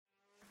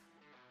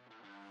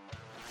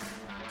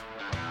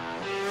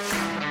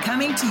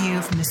coming to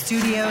you from the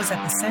studios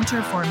at the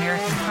Center for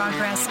American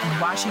Progress in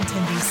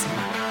Washington, D.C.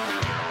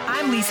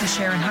 I'm Lisa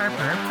Sharon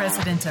Harper,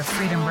 president of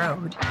Freedom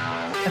Road,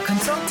 a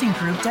consulting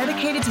group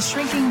dedicated to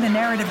shrinking the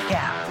narrative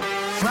gap.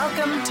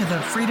 Welcome to the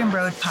Freedom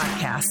Road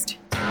podcast.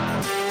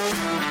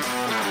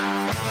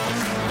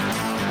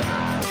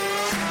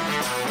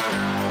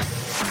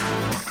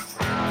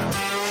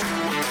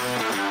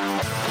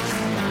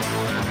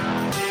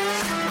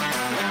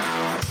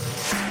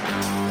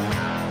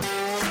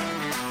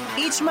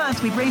 Each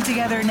month, we bring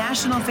together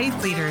national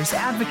faith leaders,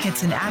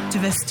 advocates, and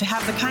activists to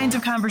have the kinds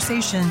of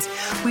conversations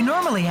we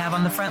normally have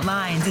on the front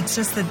lines. It's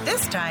just that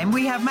this time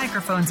we have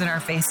microphones in our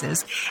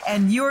faces,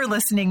 and you're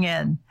listening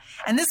in.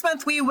 And this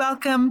month, we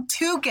welcome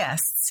two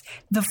guests.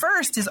 The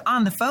first is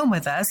on the phone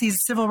with us. He's a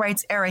civil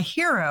rights era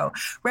hero,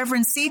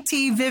 Reverend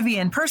C.T.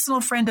 Vivian,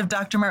 personal friend of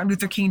Dr. Martin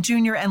Luther King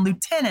Jr. and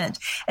lieutenant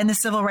in the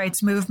civil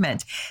rights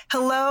movement.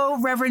 Hello,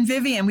 Reverend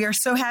Vivian. We are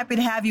so happy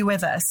to have you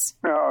with us.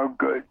 Oh,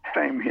 good.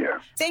 Same here.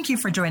 Thank you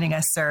for joining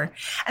us, sir.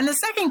 And the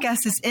second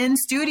guest is in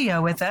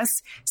studio with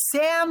us,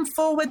 Sam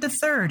Fullwood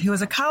III, who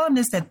is a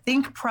columnist at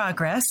Think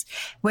Progress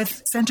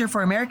with Center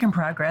for American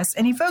Progress,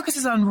 and he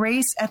focuses on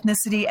race,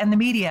 ethnicity, and the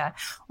media.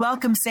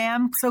 Welcome,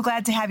 Sam. So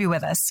glad to have you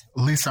with us.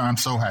 Lisa, I'm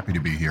so happy to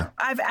be here.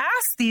 I've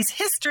asked these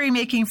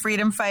history-making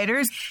freedom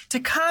fighters to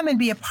come and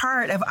be a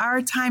part of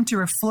our time to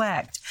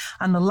reflect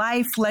on the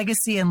life,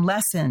 legacy, and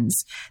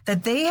lessons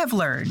that they have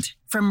learned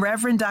from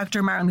Reverend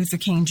Dr. Martin Luther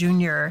King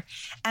Jr.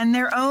 and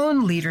their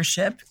own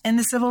leadership in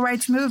the civil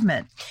rights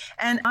movement.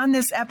 And on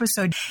this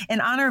episode, in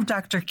honor of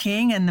Dr.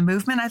 King and the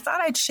movement, I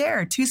thought I'd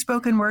share two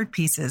spoken word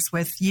pieces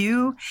with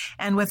you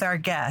and with our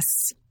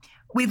guests.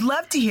 We'd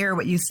love to hear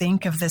what you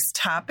think of this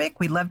topic.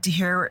 We'd love to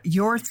hear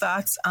your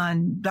thoughts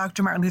on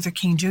Dr. Martin Luther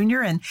King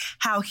Jr. and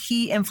how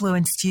he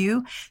influenced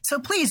you. So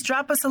please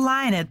drop us a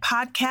line at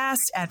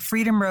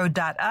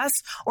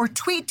podcast@freedomroad.us or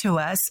tweet to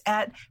us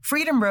at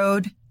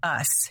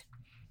freedomroadus.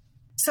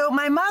 So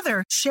my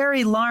mother,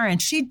 Sherry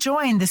Lawrence, she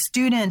joined the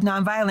Student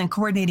Nonviolent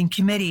Coordinating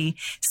Committee,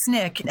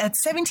 SNCC, at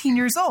 17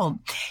 years old.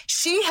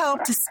 She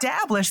helped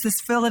establish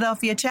this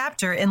Philadelphia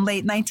chapter in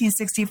late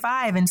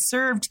 1965 and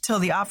served till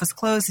the office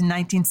closed in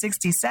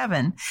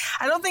 1967.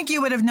 I don't think you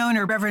would have known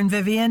her, Reverend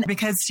Vivian,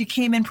 because she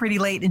came in pretty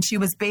late and she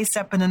was based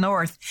up in the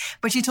north,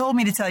 but she told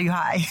me to tell you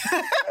hi.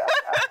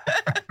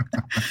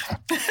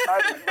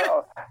 I don't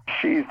know.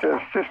 She's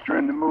a sister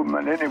in the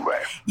movement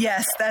anyway.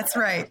 Yes, that's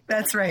right.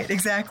 That's right.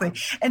 Exactly.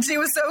 And she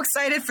was so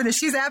excited for this.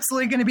 She's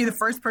absolutely going to be the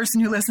first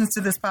person who listens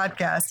to this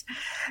podcast.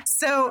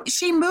 So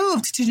she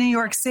moved to New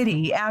York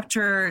City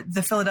after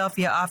the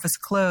Philadelphia office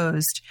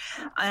closed.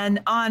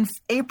 And on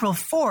April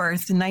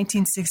 4th, in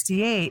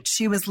 1968,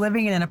 she was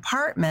living in an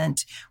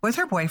apartment with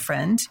her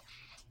boyfriend.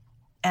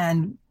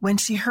 And when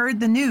she heard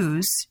the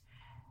news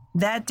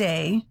that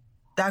day,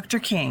 Dr.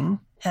 King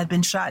had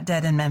been shot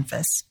dead in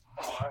Memphis.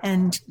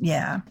 And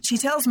yeah, she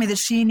tells me that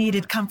she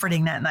needed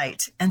comforting that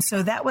night. And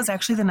so that was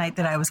actually the night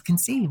that I was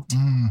conceived.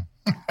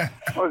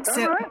 Oh, is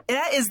that right?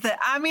 That is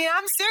I'm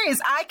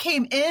serious. I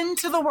came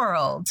into the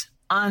world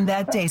on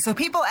that day. So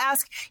people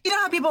ask, you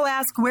know how people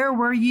ask, where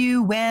were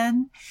you,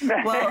 when?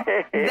 Well,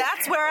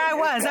 that's where I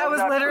was. I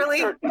was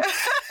literally,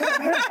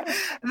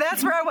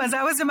 that's where I was.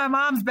 I was in my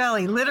mom's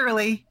belly,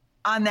 literally.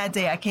 On that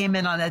day, I came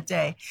in on that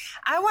day.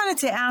 I wanted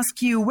to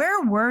ask you,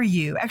 where were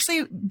you?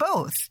 Actually,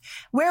 both.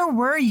 Where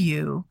were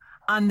you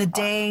on the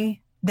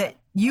day that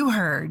you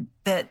heard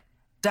that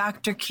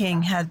Dr.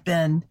 King had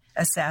been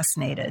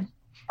assassinated?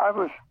 I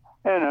was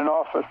in an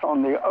office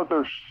on the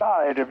other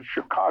side of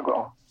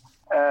Chicago,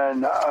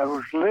 and I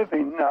was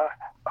living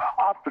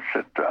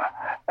opposite,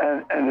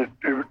 and it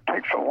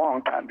takes a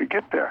long time to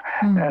get there.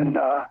 Mm-hmm. And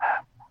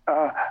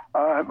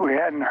we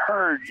hadn't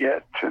heard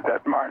yet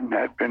that Martin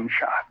had been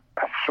shot.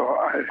 So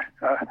I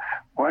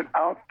went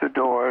out the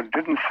door,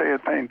 didn't say a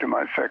thing to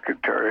my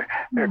secretary,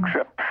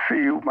 except see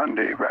you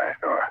Monday, right,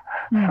 or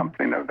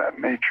something of that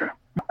nature.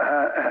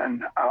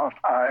 And out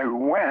I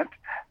went,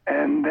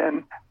 and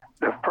then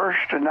the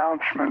first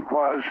announcement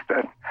was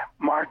that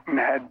Martin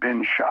had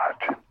been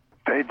shot.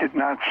 They did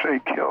not say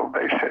killed,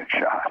 they said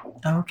shot.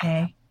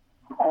 Okay.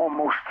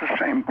 Almost the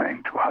same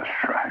thing to us,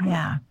 right?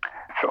 Yeah.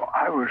 So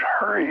I was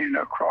hurrying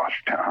across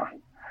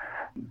town,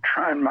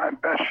 trying my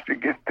best to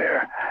get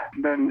there.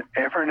 And then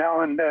every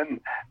now and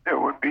then there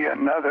would be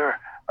another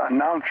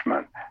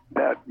announcement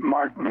that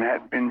Martin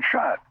had been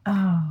shot.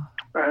 Oh.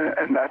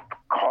 And that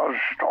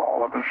caused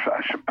all of us,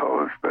 I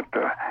suppose, but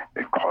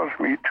it caused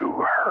me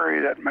to hurry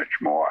that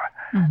much more.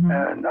 Mm-hmm.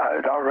 And I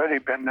had already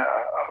been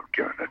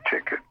given a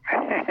ticket.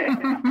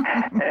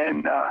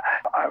 And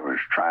I was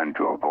trying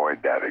to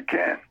avoid that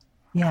again.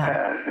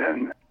 Yeah.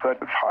 But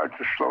it's hard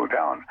to slow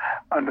down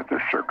under the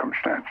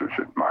circumstances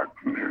that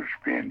Martin was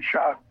being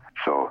shot.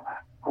 So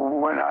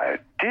when I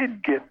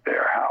did get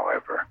there,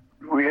 however,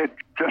 we had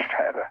just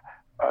had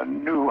a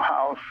new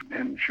house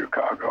in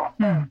Chicago.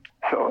 Mm.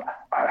 So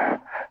I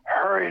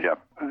hurried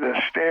up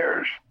the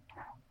stairs,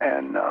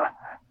 and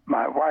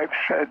my wife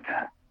said,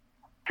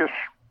 just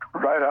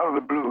right out of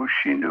the blue,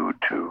 she knew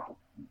too.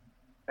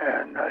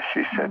 And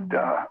she said,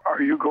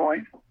 are you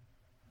going?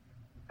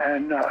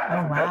 And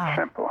that's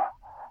simple.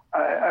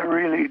 I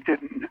really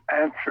didn't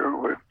answer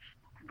with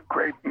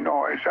great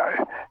noise.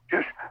 I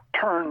just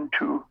turned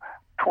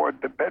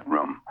toward the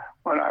bedroom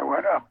when I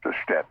went up the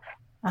steps.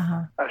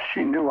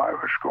 She knew I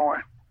was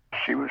going.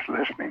 She was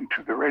listening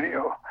to the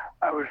radio.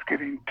 I was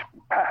getting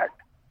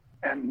packed.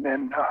 And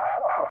then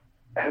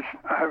as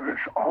I was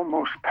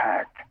almost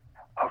packed,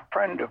 a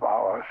friend of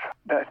ours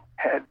that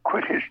had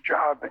quit his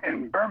job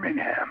in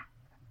Birmingham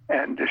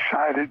and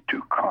decided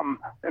to come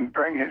and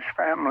bring his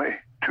family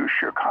to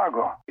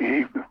Chicago.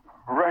 He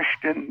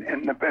rushed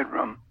in the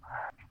bedroom,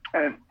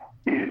 and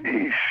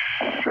he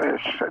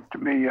said to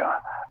me,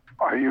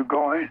 "Are you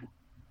going?"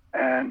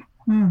 And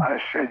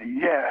I said,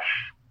 "Yes."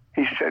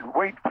 He said,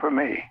 "Wait for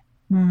me."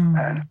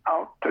 And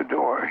out the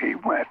door he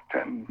went,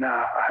 and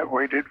I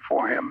waited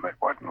for him. It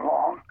wasn't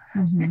long.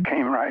 He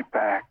came right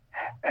back,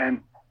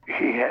 and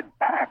he had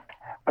packed.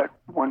 But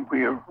when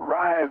we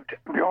arrived,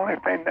 the only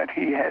thing that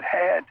he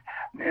had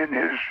in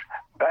his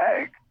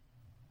bag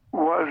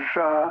was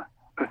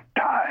the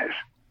ties.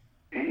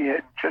 He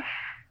had just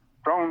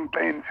thrown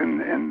things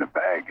in the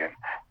bag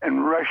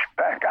and rushed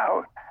back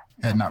out.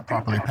 Had not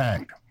properly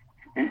packed.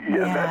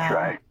 Yeah, that's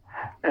right.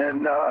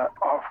 And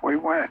off we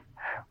went.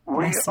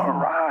 We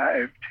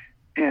arrived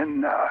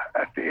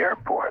at the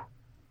airport,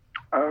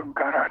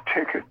 got our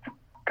ticket,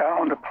 got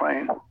on the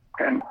plane,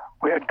 and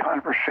we had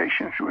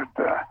conversations with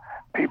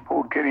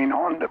people getting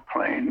on the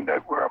plane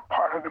that were a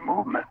part of the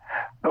movement.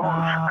 Those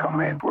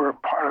coming were a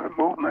part of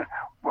the movement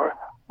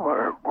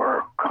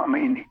were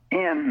coming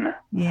in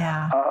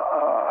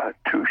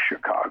to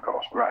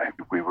Chicago, right?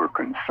 We were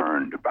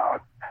concerned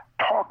about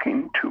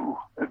talking to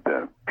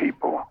the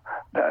people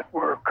that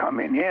were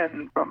coming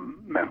in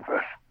from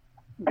Memphis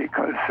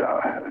because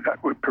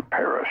that would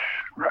prepare us,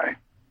 right?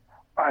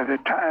 By the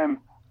time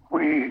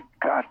we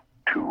got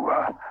to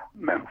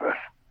Memphis,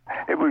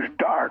 it was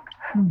dark,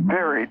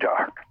 very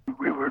dark.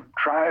 We were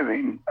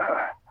driving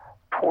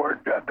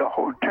toward the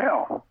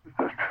hotel.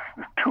 The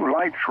two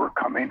lights were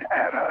coming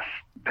at us.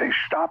 They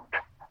stopped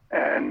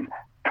and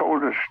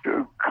told us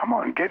to come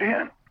on, get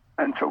in.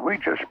 And so we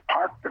just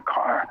parked the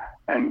car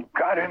and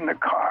got in the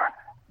car.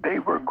 They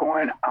were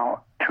going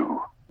out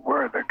to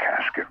where the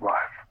casket was.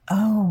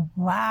 Oh,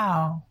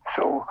 wow.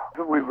 So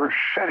we were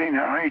sitting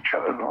on each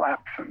other's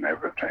laps and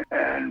everything.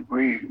 And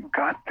we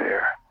got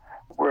there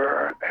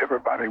where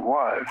everybody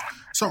was.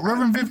 So,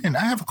 Reverend Vivian,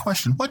 I have a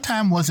question. What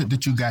time was it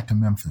that you got to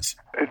Memphis?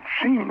 It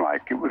seemed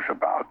like it was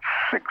about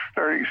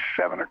 6:30,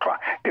 7 o'clock.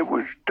 It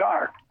was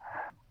dark.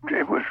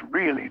 It was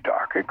really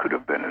dark. It could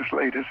have been as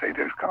late as 8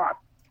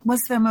 o'clock.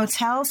 Was the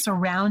motel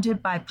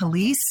surrounded by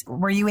police?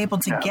 Were you able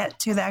to get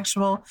to the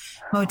actual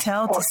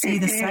motel to see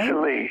the site?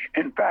 Easily.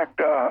 In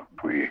fact,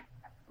 we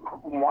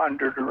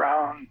wandered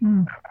around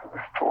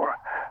for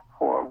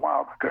a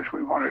while because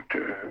we wanted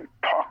to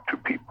talk to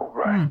people,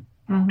 right?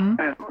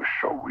 And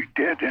so we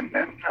did. And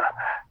then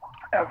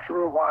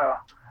after a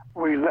while,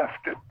 we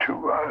left it to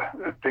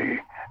the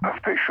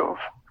officials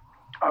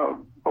of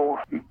both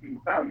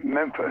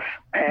Memphis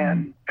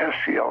and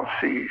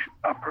SCLC's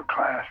upper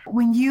class.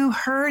 When you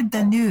heard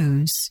the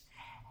news,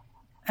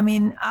 I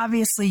mean,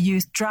 obviously you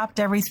dropped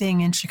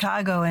everything in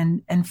Chicago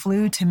and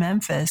flew to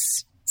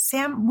Memphis.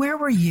 Sam, where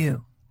were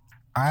you?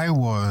 I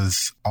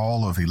was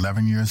all of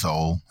 11 years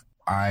old.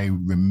 I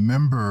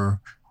remember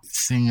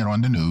seeing it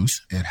on the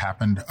news. It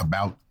happened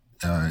about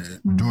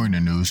during the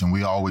news, and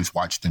we always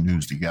watched the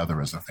news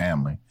together as a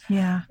family.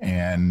 Yeah.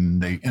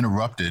 And they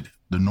interrupted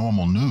the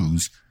normal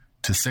news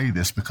to say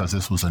this because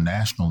this was a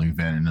national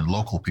event and the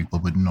local people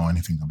wouldn't know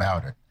anything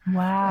about it.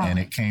 Wow. And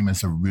it came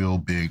as a real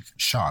big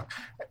shock.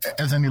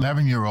 As an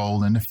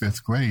 11-year-old in the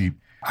 5th grade,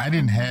 I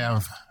didn't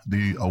have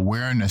the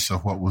awareness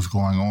of what was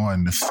going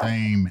on the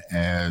same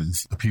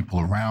as the people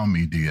around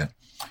me did.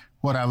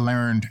 What I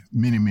learned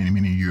many, many,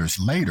 many years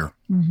later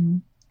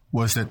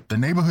was that the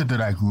neighborhood that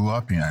I grew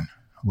up in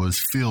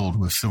was filled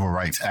with civil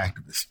rights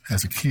activists.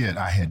 As a kid,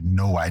 I had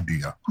no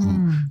idea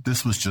who.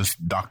 This was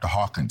just Dr.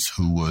 Hawkins,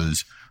 who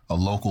was a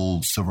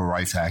local civil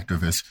rights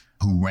activist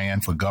who ran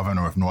for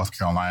governor of North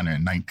Carolina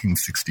in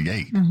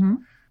 1968.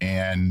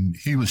 And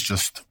he was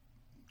just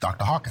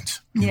Dr.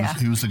 Hawkins.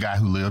 He was the guy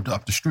who lived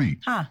up the street.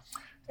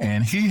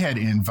 And he had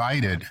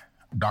invited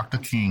Dr.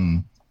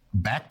 King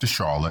back to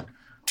Charlotte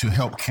to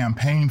help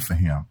campaign for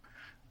him.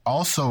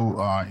 Also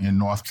in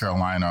North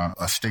Carolina,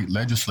 a state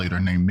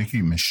legislator named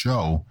Mickey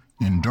Michaud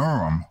in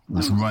Durham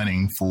was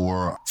running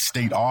for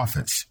state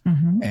office.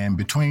 And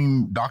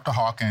between Dr.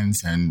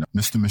 Hawkins and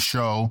Mr.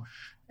 Michaud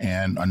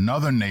and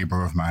another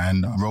neighbor of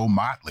mine, Roe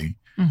Motley,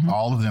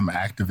 all of them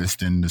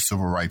activists in the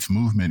civil rights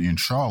movement in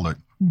Charlotte,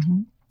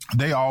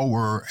 they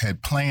all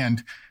had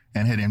planned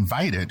and had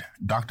invited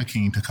Dr.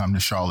 King to come to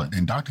Charlotte.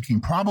 And Dr.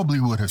 King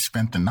probably would have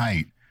spent the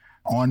night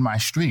on my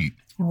street.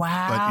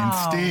 Wow.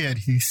 But instead,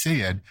 he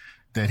said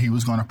that he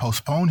was going to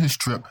postpone his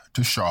trip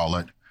to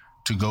Charlotte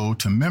to go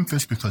to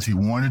Memphis because he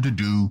wanted to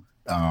do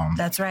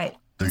that's right.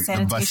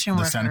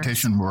 the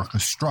sanitation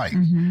workers strike.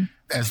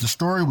 As the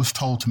story was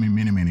told to me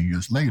many, many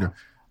years later,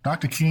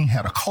 Dr. King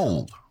had a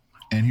cold.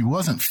 and he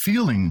wasn't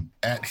feeling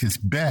at his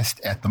best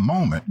at the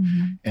moment.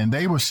 And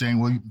they were saying,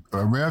 well,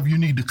 Rev, you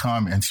need to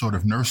come and sort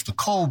of nurse the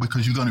cold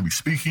because you're going to be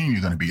speaking,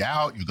 you're going to be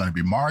out, you're going to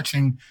be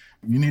marching.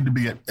 You need to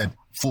be at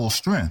full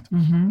strength.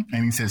 And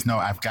he says, no,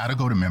 I've got to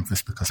go to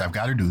Memphis because I've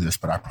got to do this.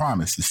 But I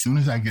promise, as soon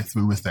as I get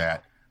through with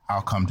that,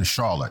 I'll come to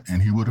Charlotte.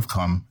 And he would have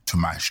come to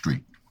my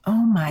street.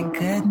 Oh, my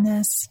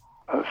goodness.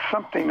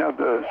 Something of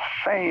the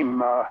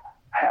same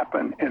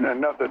happened in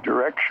another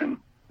direction.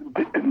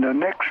 In the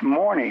next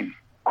morning,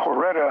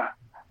 Coretta,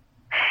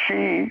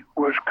 she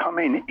was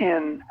coming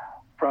in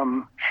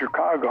from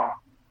Chicago,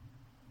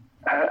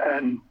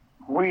 and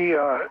we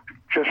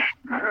just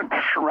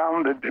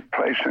surrounded the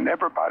place, and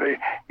everybody,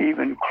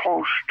 even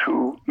close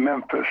to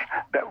Memphis,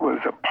 that was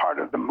a part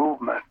of the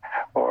movement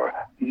or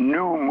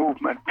new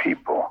movement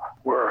people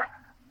were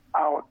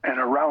out and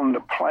around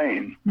the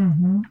plane.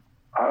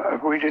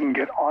 We didn't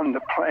get on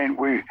the plane.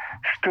 We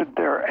stood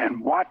there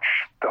and watched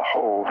the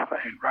whole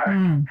thing,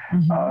 right?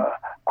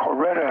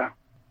 Coretta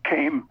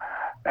came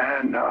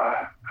and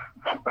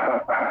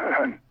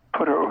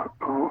put her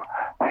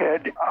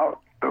head out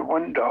the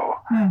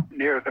window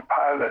near the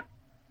pilot,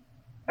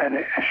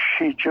 and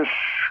she just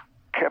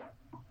kept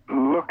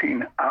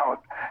looking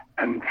out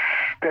and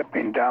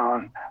stepping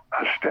down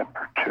a step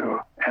or two,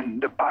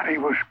 and the body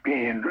was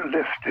being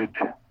lifted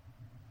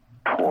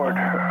toward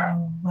her.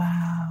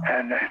 Wow.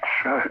 And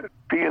it's a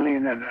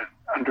feeling and an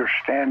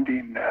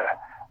understanding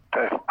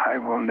that I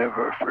will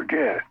never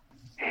forget.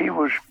 He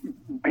was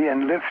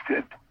being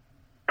lifted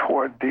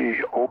toward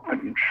the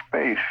open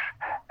space,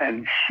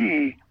 and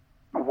she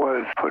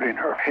was putting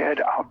her head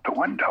out the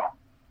window.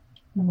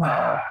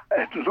 Wow.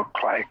 It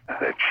looked like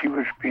that she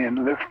was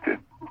being lifted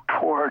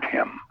toward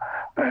him,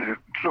 and it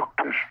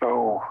looked as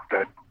though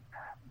that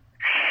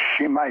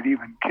she might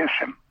even kiss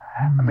him.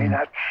 I mean,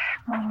 that's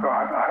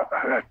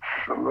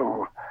a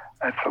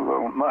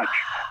little much,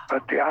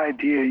 but the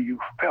idea, you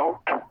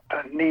felt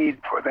the need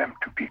for them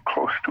to be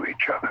close to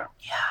each other.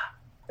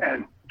 Yeah.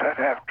 And that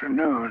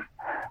afternoon,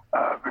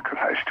 because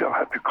I still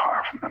had the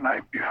car from the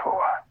night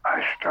before,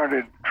 I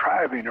started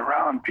driving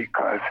around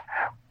because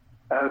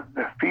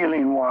the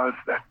feeling was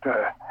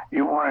that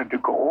you wanted to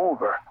go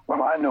over.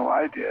 Well, I know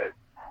I did.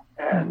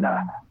 And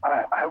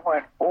I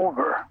went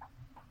over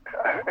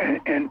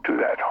into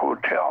that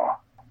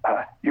hotel.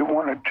 You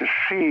wanted to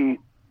see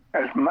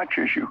as much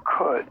as you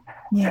could.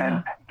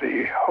 And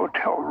the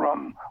hotel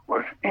room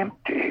was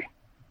empty,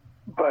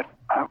 but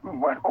I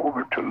went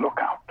over to look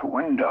out the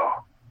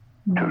window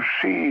to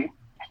see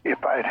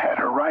if I'd had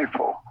a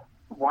rifle,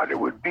 what it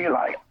would be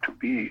like to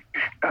be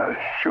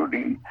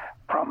shooting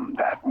from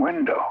that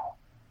window.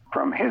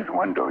 From his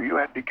window, you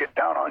had to get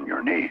down on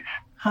your knees.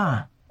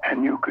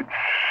 And you could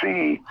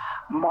see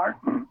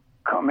Martin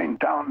coming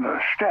down the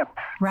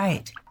steps.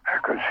 Right.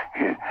 Because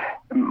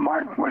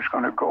Martin was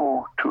going to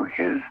go to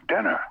his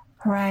dinner.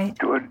 Right.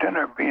 To a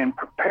dinner being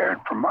prepared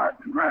for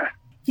Martin, right.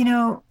 You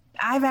know,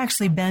 I've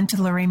actually been to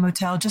the Lorraine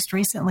Motel just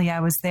recently. I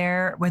was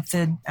there with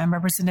the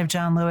Representative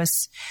John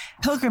Lewis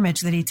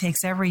pilgrimage that he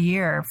takes every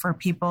year for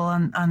people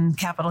on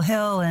Capitol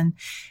Hill and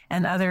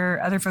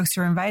other folks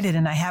who are invited.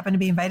 And I happened to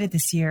be invited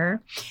this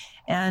year.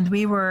 And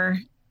we were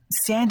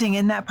standing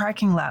in that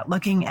parking lot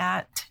looking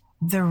at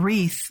the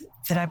wreath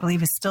that I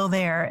believe is still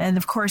there. And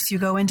of course, you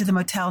go into the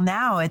motel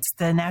now, it's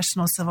the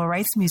National Civil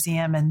Rights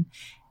Museum, and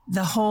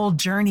the whole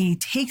journey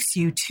takes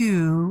you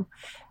to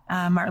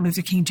Martin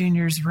Luther King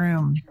Jr.'s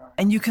room.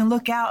 And you can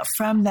look out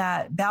from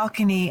that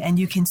balcony and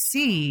you can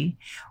see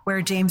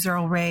where James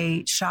Earl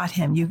Ray shot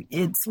him.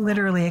 It's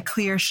literally a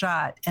clear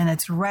shot and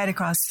it's right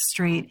across the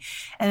street.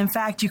 And in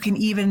fact, you can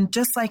even,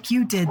 just like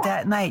you did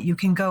that night, you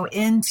can go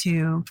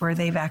into where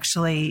they've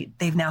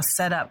now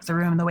set up the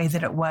room the way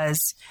that it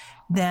was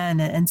then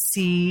and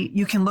see,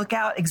 you can look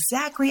out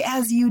exactly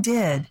as you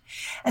did.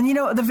 And, you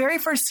know, the very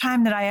first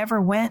time that I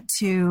ever went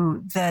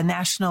to the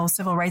National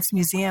Civil Rights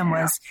Museum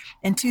was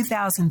in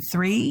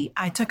 2003.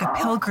 I took a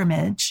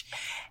pilgrimage,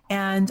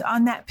 and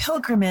on that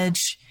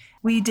pilgrimage,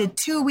 we did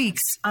 2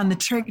 weeks on the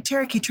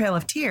Cherokee Trail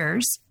of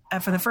Tears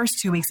for the first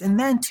 2 weeks, and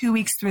then 2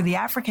 weeks through the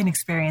African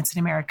experience in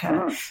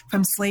America,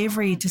 from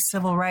slavery to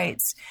civil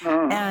rights.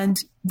 And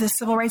the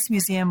Civil Rights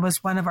Museum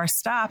was one of our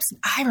stops.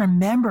 I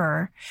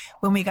remember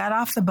when we got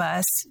off the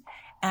bus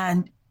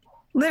and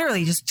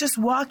literally just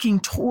walking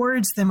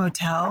towards the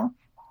motel,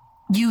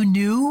 you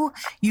knew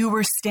you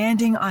were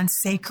standing on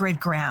sacred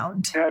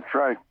ground. That's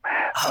right.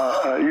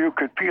 You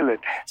could feel it.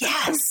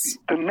 Yes.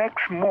 The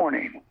next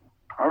morning,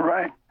 all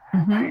right?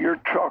 So you're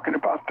talking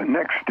about the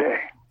next day.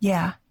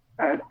 Yeah.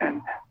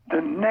 And the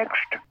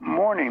next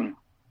morning,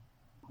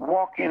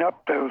 walking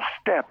up those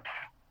steps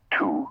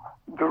to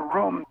the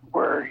room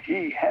where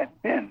he had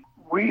been,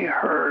 we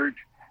heard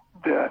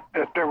that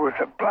there was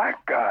a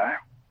black guy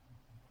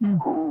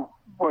who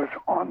was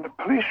on the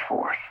police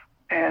force,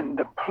 and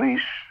the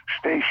police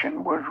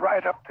station was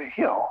right up the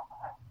hill,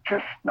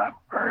 just not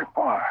very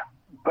far.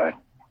 But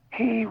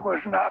he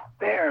was not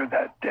there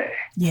that day.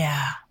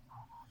 Yeah.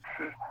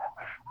 It's a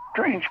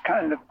strange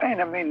kind of thing.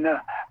 I mean,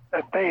 that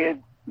they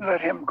had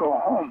let him go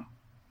home.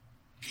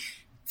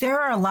 There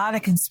are a lot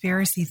of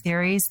conspiracy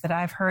theories that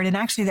I've heard. And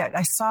actually that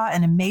I saw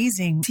an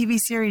amazing TV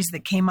series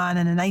that came on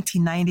in the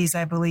 1990s,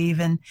 I believe.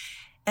 And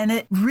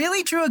it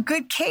really drew a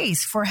good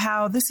case for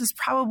how this is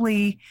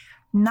probably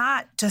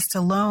not just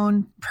a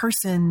lone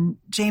person.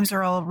 James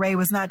Earl Ray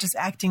was not just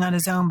acting on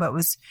his own, but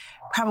was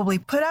probably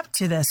put up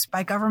to this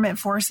by government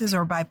forces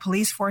or by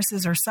police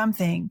forces or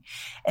something.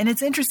 And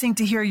it's interesting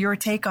to hear your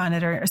take on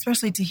it, or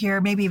especially to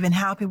hear maybe even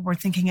how people were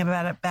thinking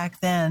about it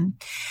back then.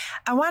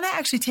 I want to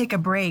actually take a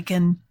break,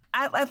 and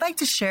I'd like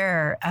to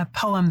share a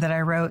poem that I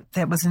wrote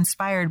that was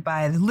inspired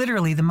by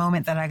literally the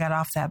moment that I got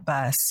off that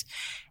bus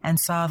and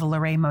saw the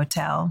Luray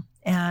Motel.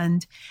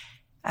 And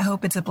I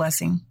hope it's a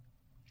blessing.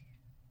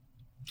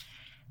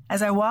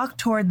 As I walk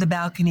toward the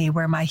balcony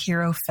where my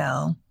hero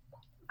fell,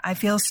 I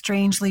feel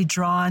strangely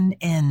drawn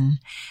in,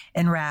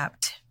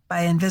 enwrapped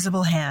by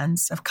invisible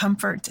hands of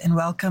comfort and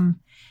welcome,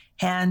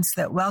 hands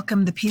that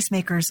welcome the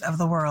peacemakers of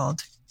the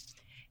world.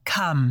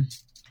 Come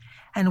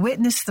and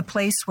witness the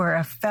place where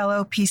a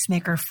fellow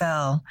peacemaker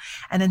fell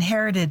and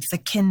inherited the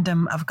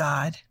kingdom of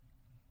God.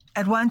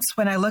 At once,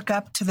 when I look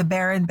up to the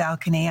barren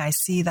balcony, I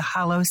see the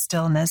hollow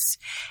stillness,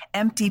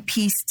 empty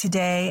peace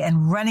today,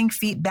 and running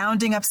feet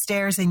bounding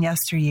upstairs in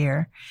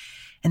yesteryear.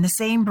 In the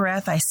same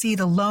breath, I see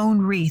the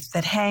lone wreath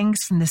that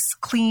hangs from this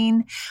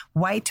clean,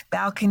 white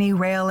balcony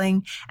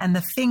railing, and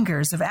the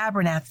fingers of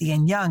Abernathy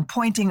and Young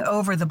pointing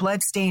over the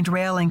blood-stained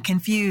railing,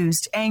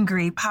 confused,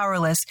 angry,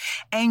 powerless,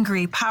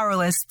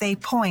 they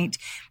point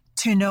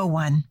to no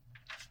one.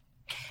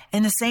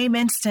 In the same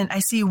instant, I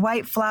see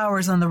white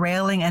flowers on the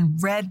railing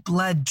and red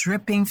blood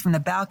dripping from the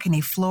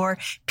balcony floor.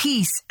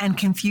 Peace and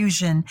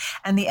confusion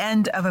and the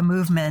end of a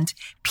movement.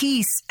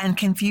 Peace and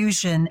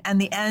confusion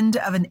and the end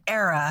of an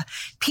era.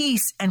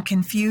 Peace and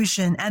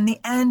confusion and the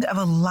end of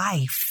a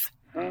life.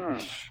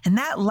 And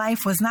that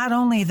life was not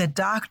only the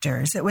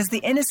doctor's, it was the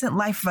innocent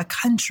life of a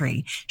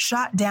country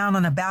shot down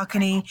on a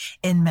balcony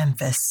in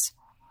Memphis.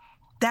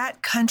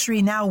 That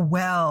country now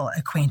well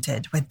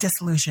acquainted with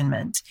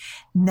disillusionment,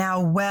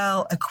 now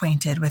well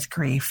acquainted with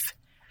grief,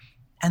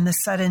 and the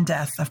sudden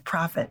death of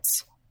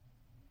prophets.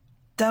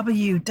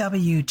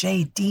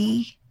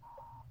 WWJD.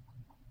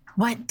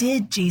 What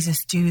did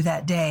Jesus do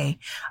that day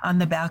on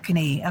the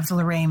balcony of the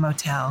Luray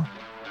Motel?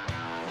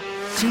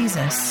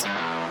 Jesus,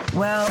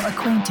 well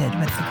acquainted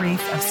with the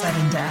grief of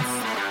sudden death,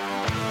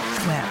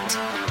 wept.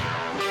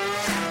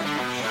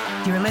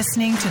 You're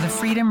listening to the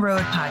Freedom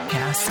Road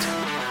Podcast,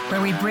 where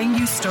we bring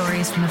you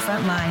stories from the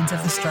front lines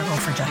of the struggle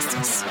for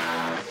justice.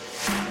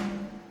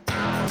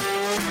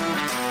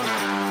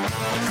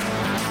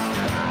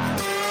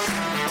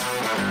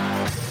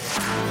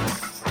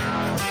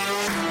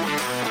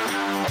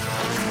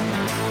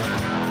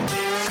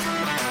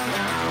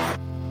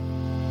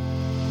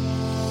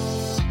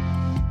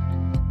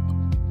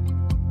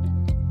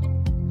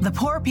 The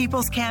Poor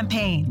People's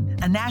Campaign,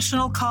 a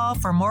national call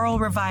for moral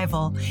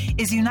revival,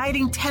 is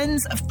uniting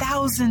tens of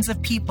thousands of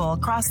people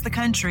across the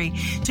country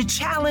to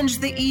challenge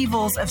the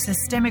evils of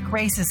systemic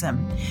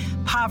racism,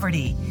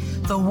 poverty,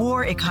 the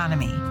war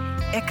economy,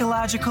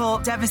 ecological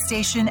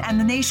devastation, and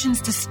the nation's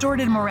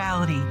distorted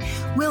morality.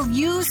 Will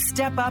you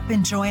step up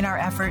and join our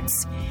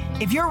efforts?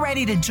 If you're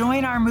ready to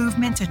join our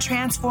movement to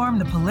transform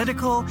the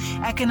political,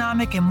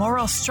 economic, and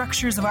moral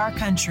structures of our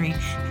country,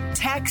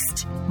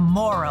 text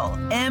MORAL,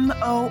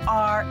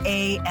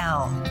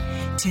 MORAL,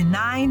 to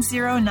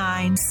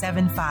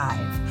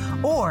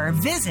 90975 or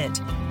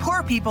visit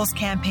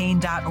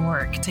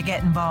poorpeoplescampaign.org to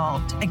get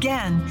involved.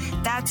 Again,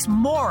 that's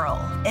MORAL,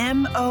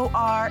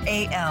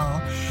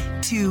 MORAL,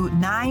 to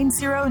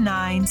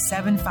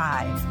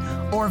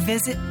 90975 or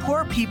visit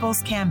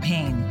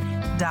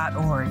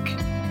poorpeoplescampaign.org.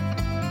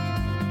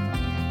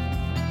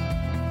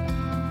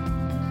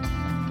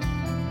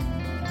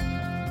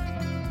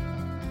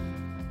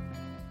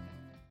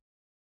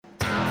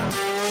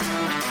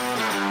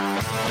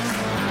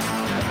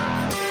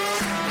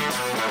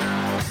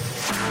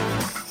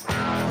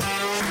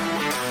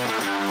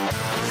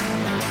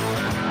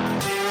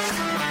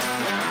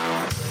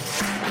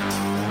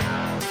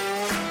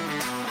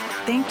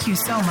 Thank you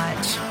so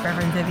much,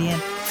 Reverend Vivian,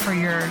 for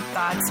your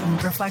thoughts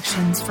and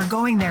reflections, for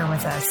going there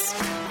with us.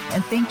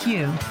 And thank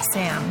you,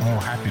 Sam. Oh,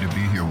 happy to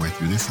be here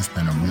with you. This has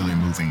been a really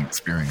moving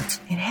experience.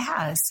 It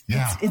has.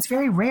 Yeah. It's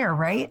very rare,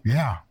 right?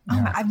 Yeah.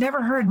 I've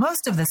never heard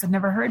most of this. I've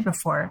never heard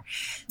before.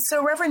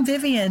 So, Reverend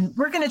Vivian,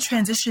 we're going to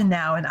transition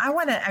now, and I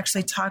want to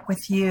actually talk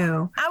with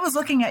you. I was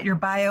looking at your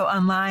bio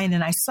online,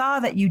 and I saw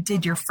that you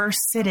did your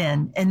first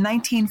sit-in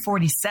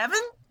 1947.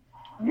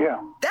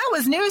 Yeah. That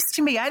was news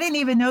to me. I didn't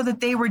even know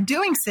that they were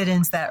doing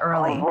sit-ins that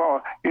early.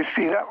 Well, you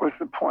see, that was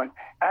the point.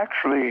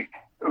 Actually,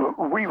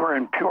 we were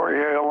in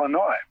Peoria,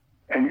 Illinois,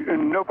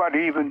 and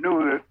nobody even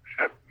knew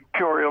that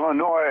Peoria,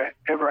 Illinois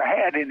ever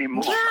had any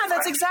movement. Yeah,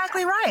 that's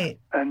exactly right.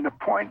 And the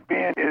point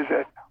being is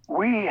that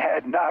we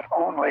had not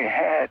only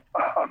had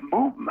a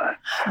movement,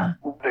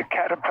 the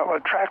Caterpillar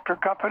Tractor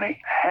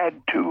Company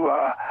had to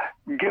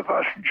give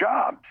us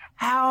jobs.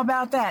 How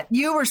about that?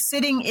 You were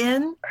sitting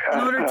in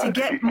order to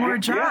get more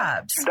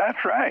jobs. Yeah,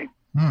 that's right.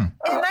 In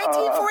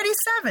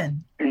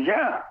 1947.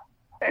 Yeah.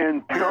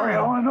 in Peoria,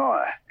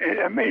 Illinois.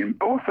 I mean,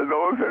 both of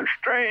those are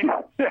strange.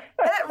 That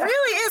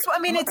really is. I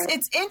mean,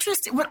 it's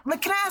interesting.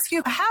 Can I ask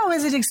you, how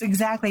is it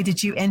exactly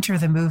did you enter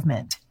the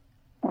movement?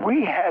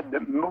 We had the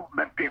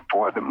movement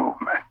before the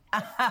movement.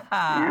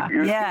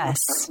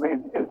 Yes. I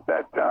mean, is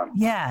that,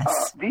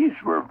 yes. These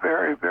were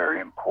very, very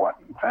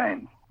important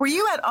things. Were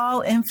you at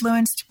all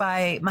influenced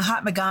by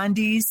Mahatma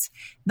Gandhi's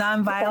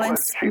nonviolence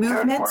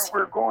movement? That's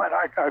where we're going.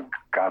 I've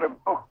got a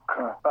book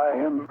by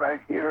him right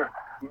here,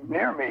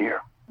 near me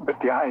here. But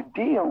the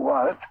idea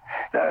was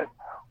that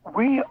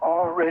we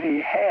already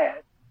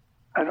had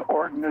an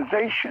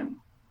organization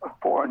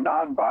for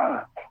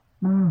nonviolence.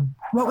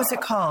 What was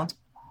it called?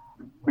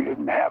 We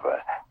didn't have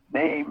a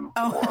name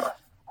for it.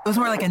 It was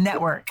more like a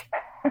network.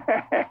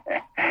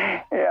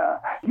 Yeah,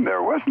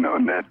 there was no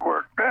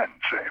network then,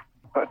 see.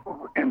 But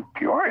in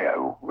Peoria,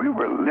 we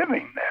were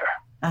living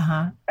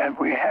there. And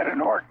we had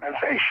an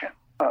organization,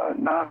 a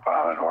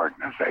nonviolent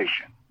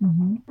organization.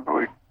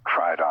 We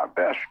tried our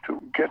best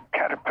to get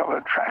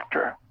Caterpillar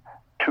Tractor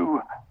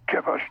to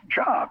give us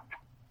jobs.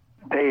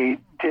 They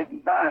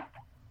did not,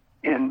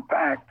 in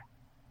fact,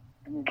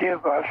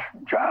 give us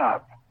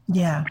jobs.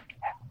 Yeah.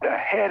 The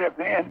head of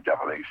the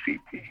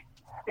NAACP,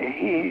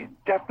 he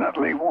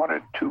definitely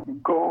wanted to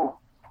go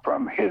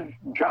from his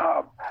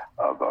job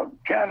of a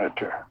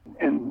janitor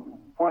in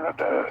one of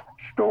the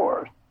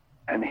stores,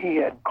 and he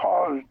had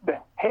caused the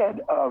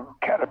head of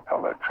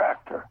Caterpillar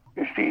Tractor.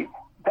 You see,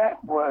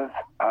 that was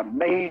a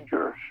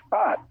major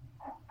spot.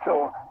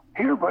 So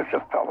here was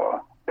a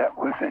fellow that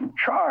was in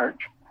charge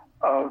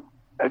of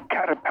the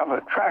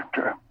Caterpillar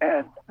Tractor,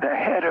 and the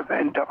head of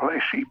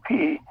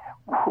NAACP,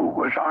 who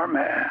was our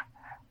man,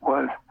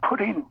 was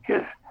putting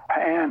his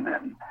pan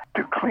in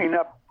to clean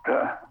up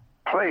the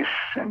place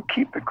and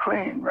keep it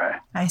clean, right?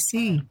 I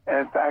see.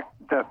 In fact,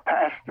 the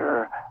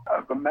pastor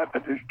of the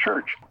Methodist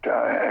Church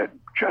had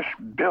just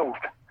built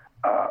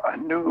a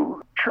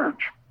new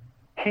church.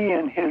 He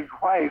and his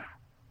wife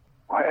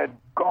had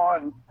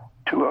gone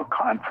to a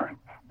conference,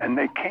 and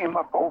they came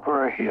up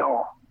over a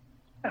hill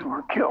and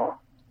were killed.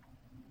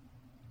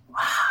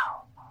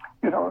 Wow.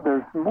 You know,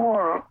 there's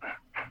more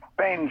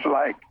things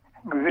like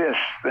this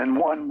than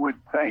one would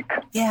think.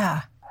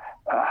 Yeah.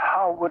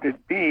 How would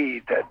it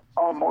be that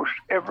almost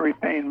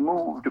everything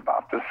moved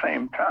about the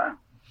same time?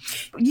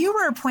 You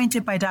were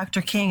appointed by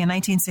Dr. King in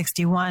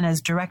 1961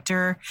 as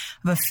Director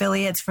of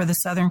Affiliates for the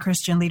Southern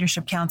Christian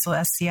Leadership Council,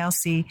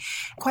 SCLC.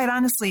 Quite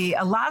honestly,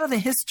 a lot of the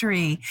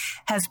history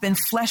has been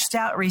fleshed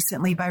out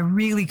recently by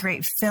really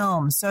great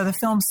films. So the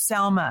film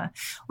Selma,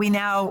 we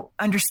now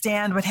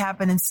understand what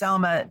happened in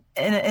Selma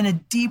in a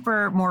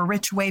deeper, more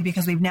rich way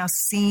because we've now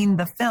seen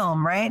the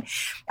film, right?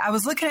 I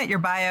was looking at your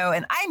bio,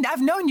 and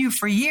I've known you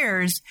for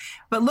years,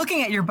 but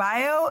looking at your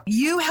bio,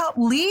 you helped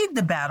lead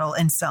the battle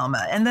in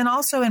Selma and then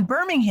also in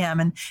Birmingham.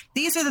 And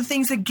these are the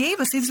things that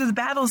these are the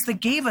battles that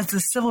gave us the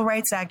Civil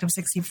Rights Act of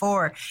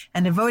 64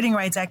 and the Voting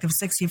Rights Act of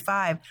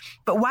 65.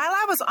 But while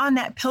I was on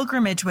that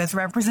pilgrimage with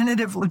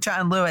Representative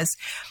John Lewis,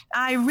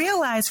 I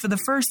realized for the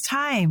first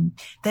time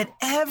that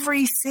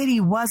every city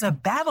was a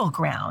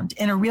battleground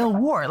in a real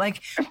war.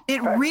 Like,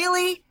 it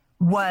really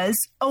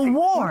was a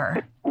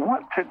war.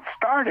 Once it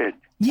started.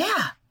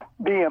 Yeah.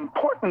 The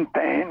important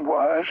thing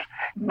was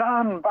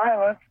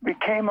nonviolence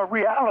became a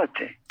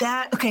reality.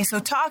 Okay, so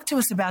talk to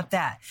us about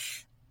that.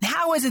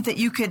 How is it that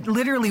you could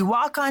literally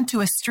walk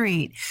onto a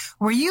street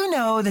where you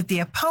know that the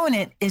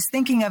opponent is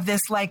thinking of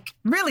this like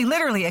really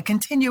literally a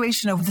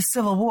continuation of the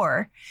Civil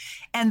War,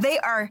 and they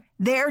are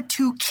there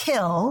to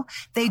kill.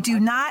 They do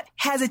not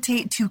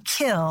hesitate to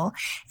kill,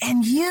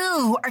 and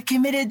you are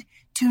committed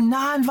to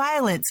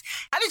nonviolence.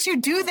 How did you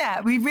do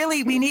that? We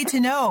need to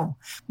know.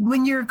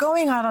 When you're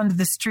going out onto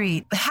the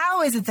street,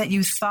 how is it that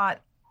you thought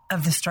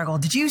of the struggle?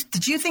 Did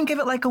you think of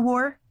it like a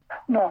war?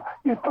 No,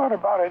 you thought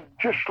about it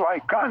just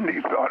like Gandhi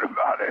thought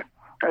about it,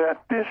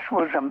 that this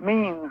was a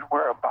means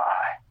whereby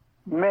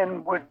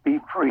men would be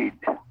freed.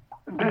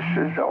 This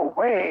is a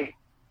way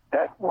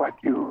that what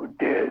you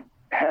did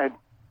had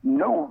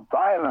no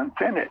violence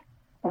in it.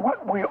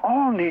 What we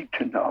all need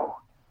to know,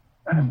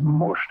 and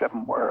most of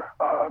them were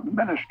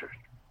ministers.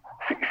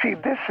 See,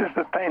 this is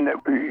the thing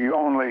that you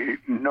only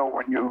know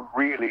when you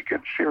really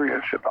get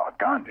serious about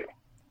Gandhi.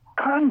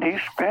 Gandhi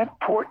spent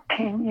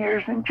 14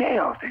 years in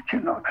jail. Did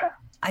you know that?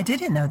 I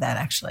didn't know that,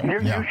 actually. You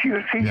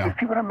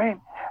see what I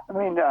mean? I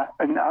mean,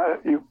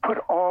 you put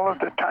all of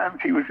the times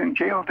he was in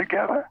jail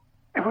together,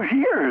 it was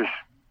years.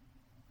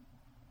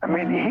 I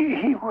mean,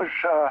 he was,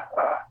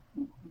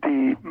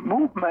 the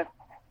movement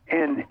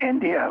in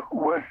India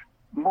was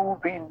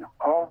moving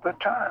all the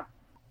time.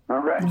 All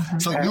right.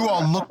 So you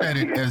all looked at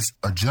it as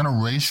a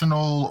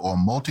generational or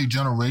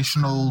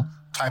multi-generational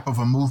type of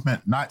a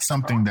movement, not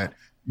something that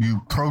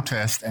you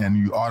protest and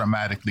you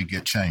automatically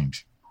get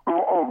change.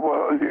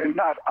 Well,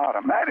 not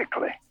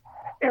automatically.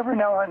 Every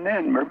now and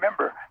then,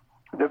 remember,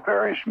 the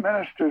various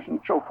ministers and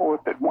so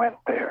forth that went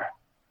there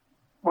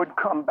would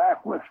come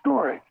back with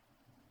stories,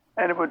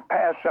 and it would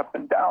pass up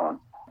and down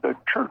the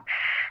church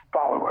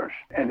followers.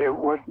 And it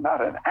was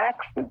not an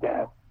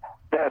accident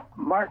that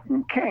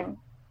Martin King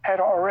had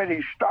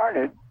already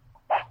started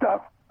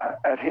stuff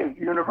at his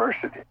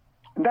university.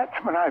 And that's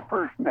when I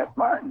first met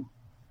Martin.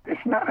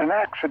 It's not an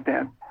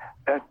accident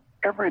that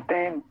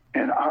everything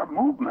in our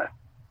movement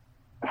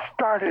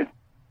started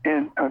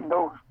in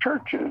those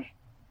churches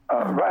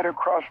right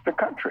across the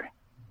country.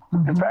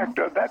 Mm-hmm. In fact,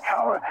 that's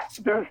how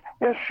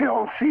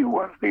SCLC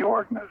was the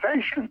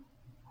organization,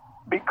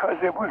 because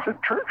it was a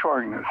church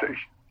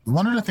organization.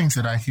 One of the things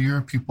that I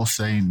hear people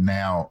say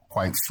now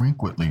quite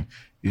frequently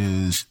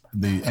is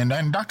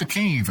and Dr.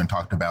 King even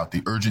talked about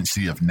the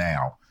urgency of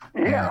now.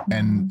 Yeah.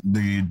 And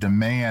the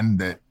demand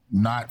that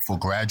not for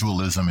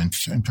gradualism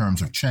in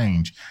terms of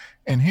change.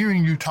 And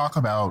hearing you talk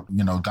about,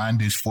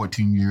 Gandhi's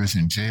 14 years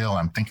in jail,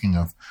 I'm thinking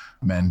of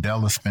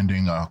Mandela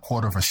spending a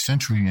quarter of a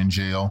century in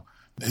jail.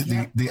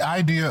 The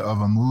idea of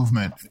a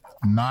movement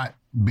not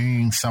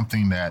being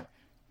something that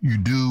you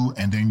do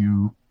and then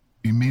you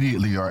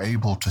immediately are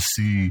able to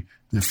see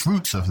the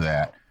fruits of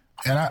that.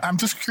 And I'm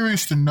just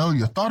curious to know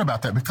your thought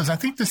about that, because I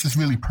think this is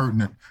really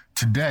pertinent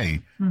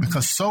today,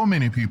 because so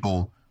many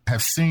people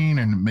have seen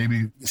and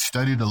maybe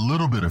studied a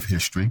little bit of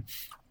history,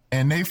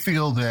 and they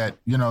feel that,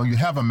 you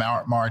have a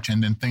march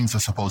and then things are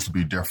supposed to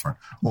be different,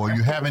 or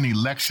you have an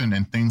election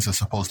and things are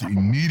supposed to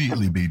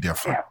immediately be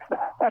different. Yeah,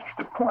 that's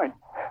the point.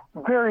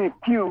 Very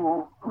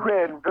few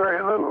read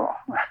very little.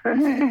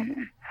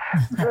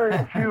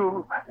 Very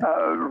few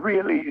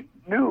really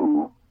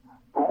knew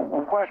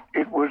what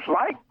it was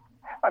like.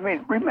 I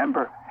mean,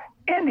 remember,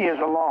 India is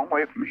a long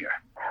way from here.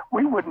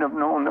 We wouldn't have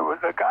known there was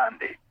a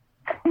Gandhi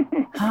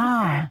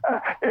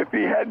if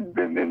he hadn't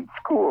been in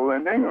school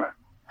in England.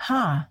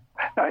 Now,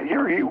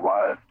 here he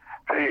was.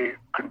 They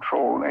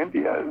controlled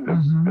India,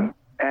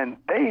 and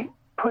they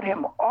put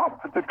him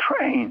off the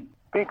train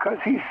because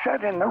he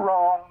sat in the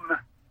wrong,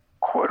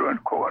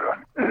 quote-unquote,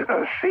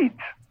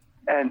 seats.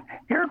 And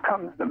here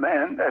comes the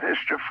man that is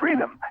to free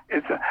them.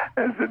 It's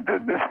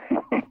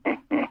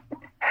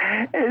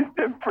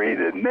to free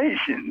the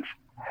nations.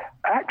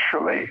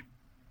 Actually,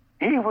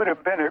 he would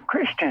have been a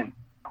Christian.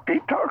 He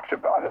talks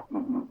about it.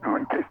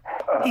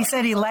 He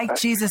said he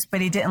liked Jesus,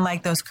 but he didn't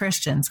like those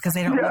Christians because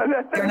they're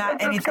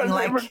not anything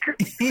like.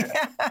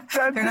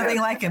 They're nothing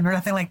like him. They're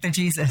nothing like the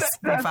Jesus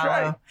they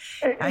follow.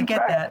 Right. I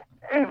get that.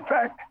 In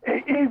fact,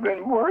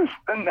 even worse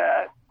than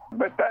that.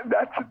 But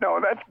that's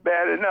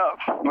bad enough.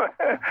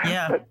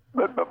 Yeah.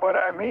 But what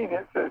I mean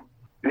is that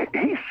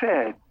he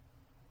said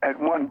at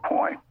one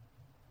point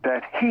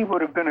that he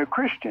would have been a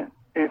Christian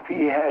if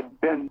he had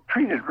been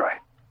treated right.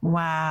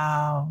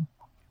 Wow.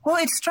 Well,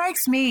 it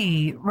strikes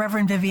me,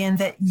 Reverend Vivian,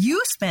 that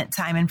you spent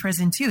time in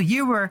prison too.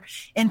 You were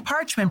in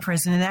Parchman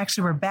Prison and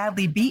actually were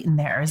badly beaten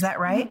there. Is that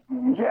right?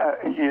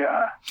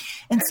 Yeah.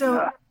 And so,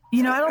 I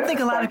don't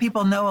think a lot of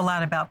people know a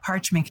lot about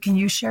Parchman. Can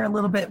you share a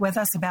little bit with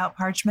us about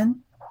Parchman?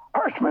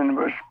 Parchman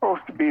was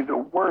supposed to be the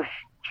worst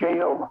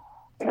jail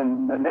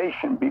in the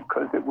nation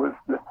because it was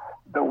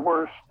the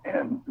worst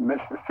in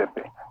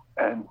Mississippi.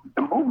 And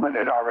the movement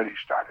had already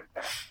started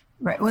there.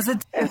 Right. Was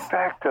it? In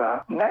fact,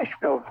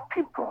 Nashville's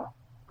people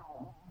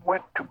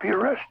went to be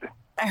arrested.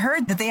 I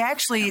heard that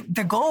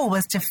the goal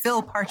was to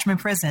fill Parchman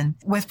Prison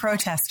with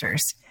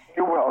protesters.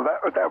 Well,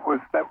 that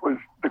was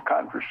the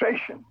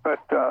conversation. But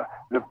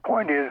the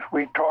point is,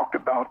 we talked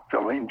about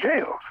filling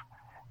jails,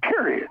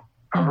 period.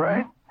 All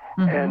right?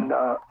 Mm-hmm. And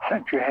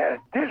since you had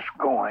this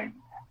going,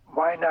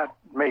 why not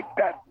make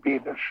that be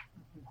the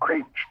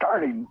great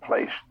starting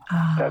place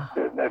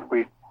that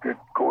we could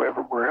go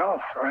everywhere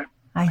else, right?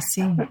 I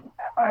see.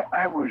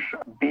 I was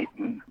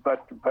beaten,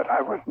 but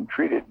I wasn't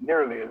treated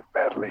nearly as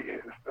badly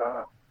as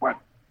what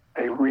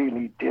they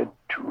really did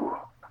to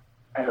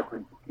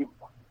average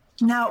people.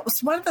 Now,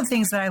 one of the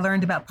things that I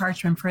learned about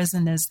Parchman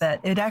Prison is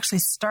that it actually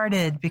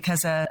started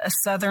because a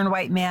Southern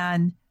white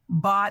man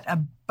bought a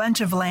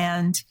bunch of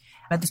land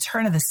at the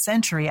turn of the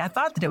century. I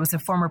thought that it was a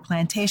former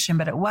plantation,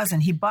 but it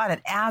wasn't. He bought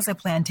it as a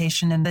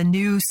plantation in the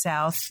New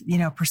South,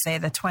 per se,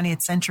 the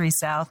 20th century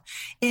South,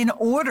 in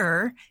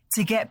order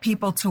to get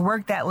people to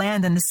work that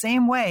land in the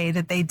same way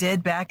that they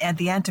did back at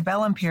the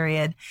antebellum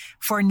period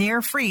for near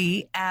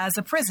free as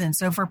a prison.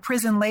 So for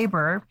prison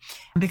labor,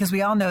 because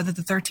we all know that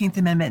the 13th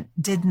Amendment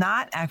did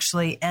not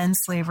actually end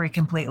slavery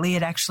completely.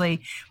 It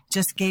actually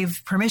just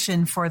gave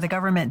permission for the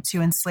government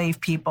to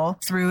enslave people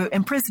through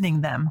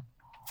imprisoning them.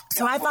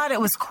 So I thought it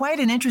was quite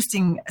an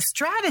interesting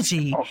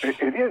strategy. Oh, it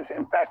is.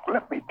 In fact,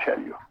 let me tell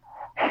you,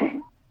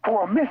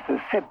 for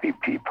Mississippi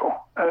people,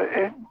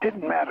 it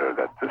didn't matter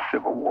that the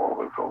Civil War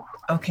was over.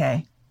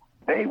 Okay.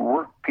 They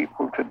worked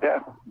people to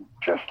death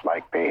just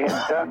like they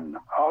had done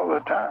all the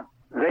time.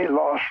 They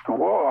lost the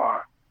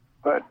war,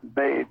 but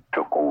they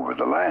took over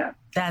the land.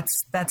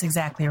 That's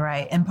exactly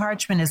right. And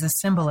Parchman is a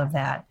symbol of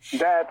that.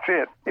 That's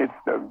it. It's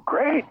the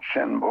great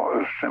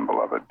symbol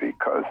of it,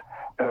 because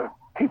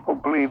people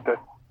believe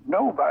that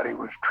nobody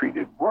was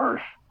treated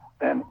worse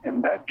than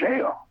in that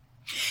jail.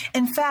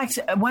 In fact,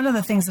 one of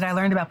the things that I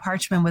learned about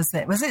Parchman was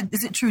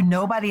is it true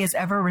nobody has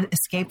ever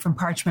escaped from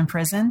Parchman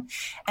Prison?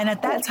 And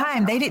at that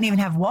time, they didn't even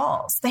have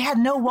walls. They had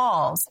no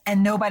walls,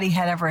 and nobody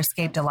had ever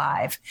escaped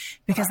alive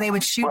because they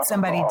would shoot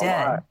somebody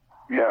dead.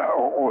 Yeah,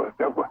 or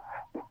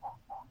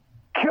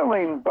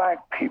killing black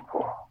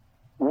people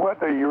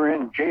whether you're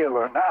in jail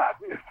or not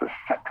is a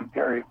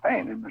secondary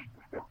thing in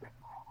Mississippi.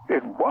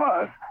 It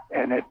was,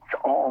 and it's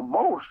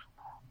almost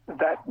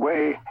that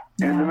way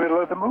in the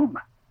middle of the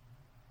movement.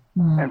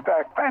 In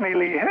fact, Fannie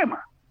Lou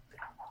Hamer.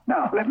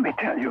 Now, let me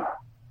tell you,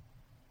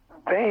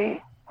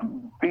 they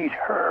beat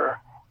her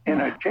in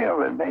a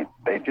jail, and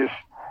they just,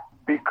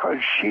 because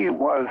she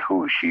was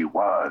who she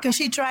was. Because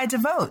she tried to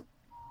vote.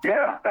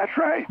 Yeah, that's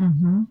right.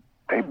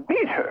 They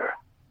beat her.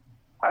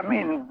 I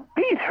mean,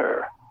 beat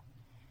her.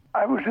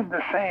 I was in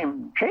the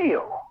same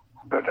jail,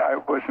 but I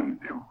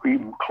wasn't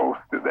even close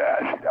to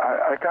that.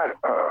 I got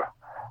a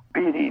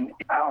beating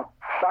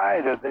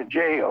outside of the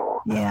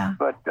jail,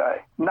 but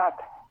not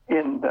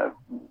in the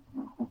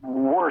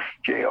worst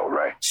jail,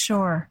 right?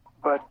 Sure.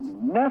 But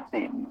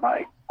nothing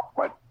like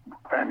what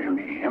Fannie Lou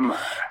Hamer.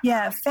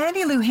 Yeah,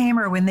 Fannie Lou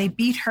Hamer, when they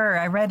beat her,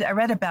 I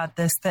read about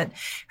this, that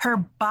her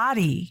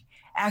body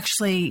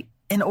actually,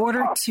 in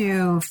order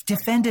to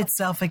defend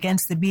itself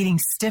against the beating,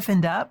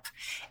 stiffened up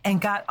and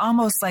got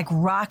almost like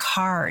rock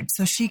hard,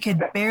 so she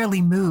could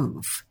barely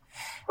move.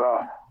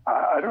 Well,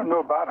 I don't know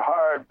about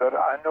hard, but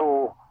I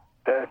know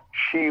that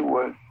she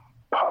was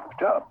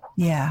puffed up.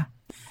 Yeah,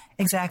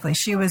 exactly.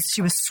 She was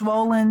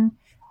swollen,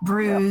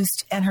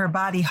 bruised, and her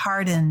body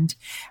hardened.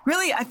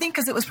 Really, I think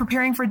because it was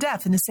preparing for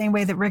death in the same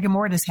way that rigor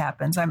mortis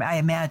happens, I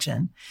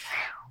imagine.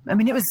 I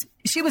mean,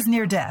 she was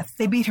near death.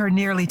 They beat her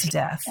nearly to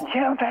death.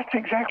 Yeah, that's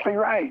exactly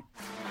right.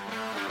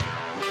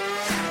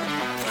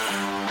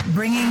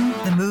 Bringing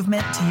the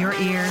movement to your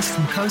ears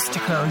from coast to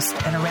coast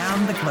and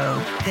around the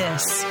globe,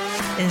 this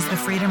is the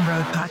Freedom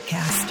Road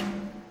Podcast.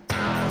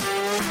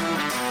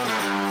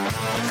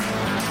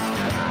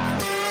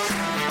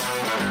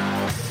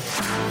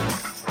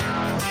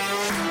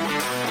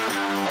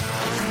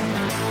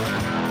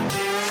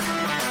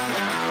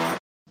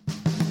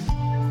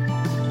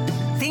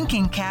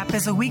 Thinking Cap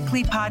is a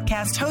weekly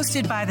podcast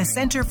hosted by the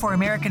Center for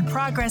American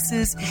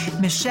Progress's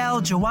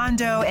Michelle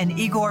Jawando and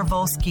Igor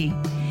Volsky.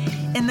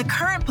 In the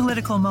current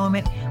political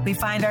moment we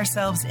find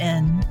ourselves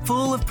in,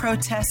 full of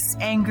protests,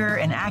 anger,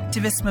 and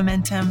activist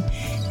momentum,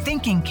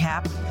 Thinking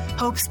Cap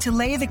hopes to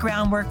lay the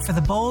groundwork for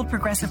the bold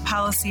progressive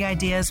policy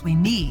ideas we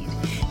need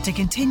to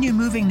continue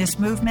moving this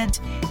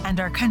movement and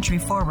our country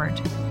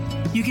forward.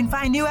 You can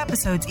find new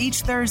episodes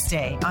each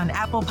Thursday on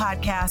Apple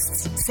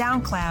Podcasts,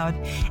 SoundCloud,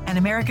 and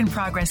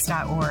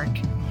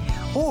AmericanProgress.org,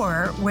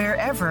 or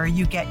wherever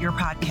you get your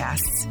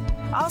podcasts.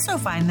 Also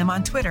find them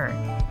on Twitter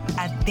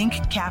at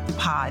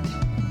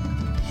ThinkCapPod.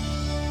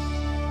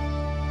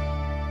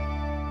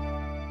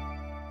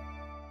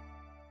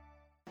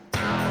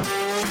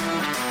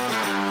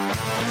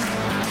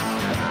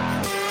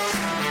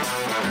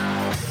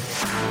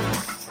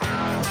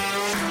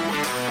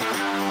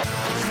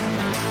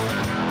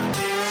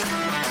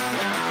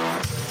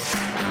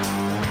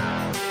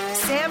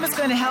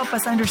 Going to help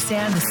us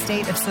understand the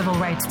state of civil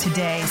rights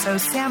today. So,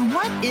 Sam,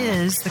 what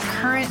is the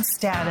current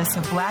status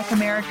of Black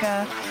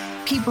America,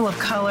 people of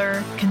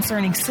color,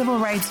 concerning civil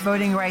rights,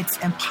 voting rights,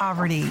 and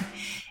poverty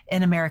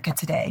in America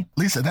today?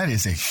 Lisa, that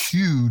is a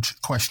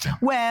huge question.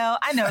 Well,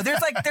 I know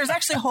there's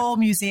actually whole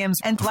museums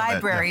and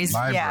libraries.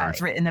 Yeah,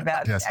 written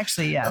about. Yes.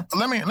 Actually, yeah.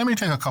 Let me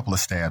take a couple of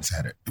stabs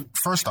at it.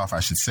 First off, I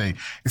should say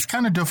it's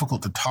kind of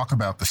difficult to talk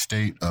about the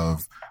state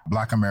of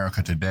Black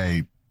America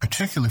today,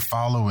 particularly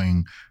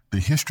following the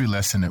history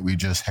lesson that we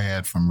just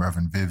had from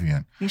Reverend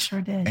Vivian. We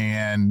sure did.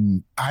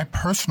 And I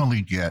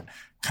personally get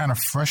kind of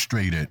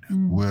frustrated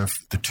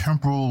with the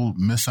temporal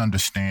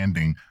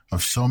misunderstanding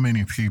of so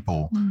many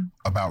people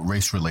about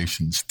race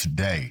relations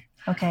today.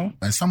 Okay.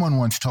 As someone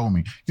once told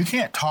me, you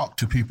can't talk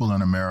to people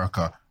in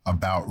America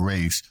about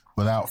race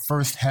without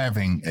first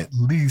having at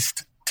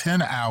least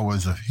 10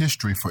 hours of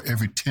history for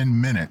every 10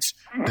 minutes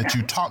that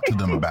you talk to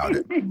them about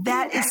it.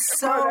 That is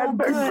so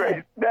good.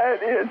 Great.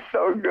 That is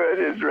so good,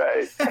 is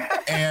right.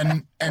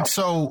 And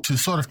so to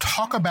sort of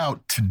talk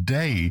about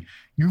today,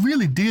 you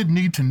really did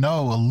need to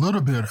know a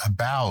little bit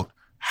about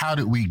how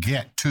did we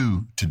get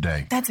to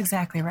today. That's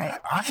exactly right.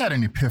 I had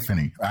an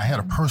epiphany. I had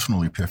a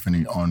personal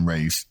epiphany on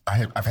race.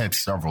 I've had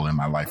several in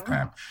my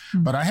lifetime,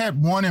 but I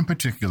had one in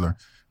particular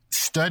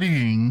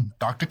studying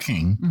Dr.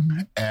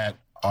 King at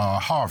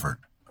Harvard.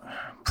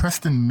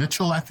 Preston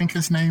Mitchell, I think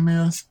his name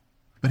is.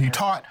 But he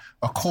taught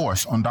a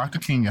course on Dr.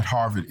 King at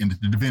Harvard in the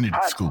Divinity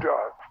School.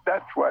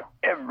 That's what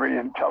every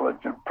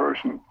intelligent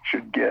person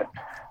should get,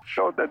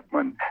 so that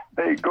when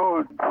they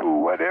go through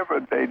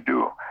whatever they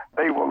do,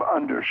 they will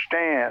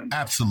understand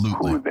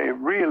Absolutely. who they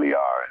really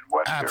are and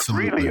what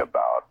Absolutely. they're really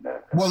about.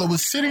 Well, it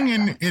was sitting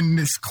in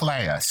this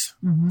class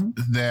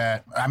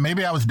that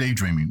maybe I was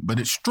daydreaming, but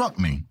it struck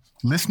me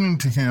listening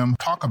to him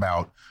talk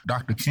about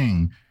Dr.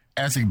 King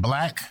as a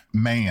Black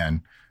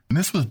man. And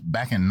this was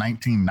back in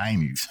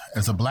 1990s.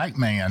 As a Black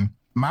man,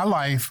 my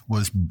life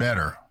was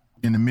better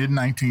in the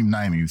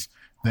mid-1990s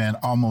than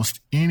almost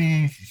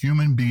any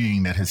human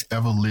being that has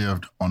ever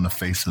lived on the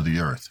face of the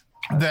earth.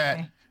 Okay.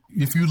 That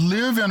if you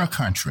live in a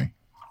country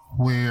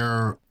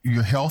where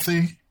you're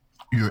healthy,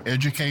 you're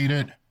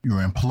educated,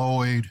 you're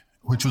employed,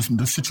 which was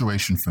the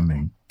situation for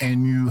me,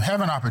 and you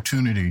have an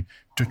opportunity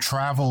to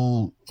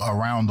travel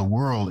around the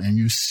world and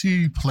you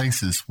see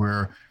places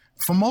where,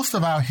 for most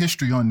of our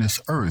history on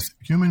this earth,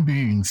 human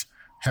beings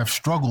have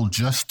struggled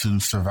just to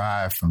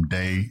survive from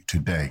day to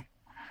day.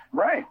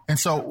 Right. And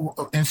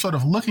so, in sort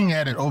of looking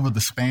at it over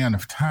the span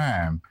of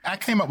time, I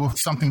came up with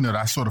something that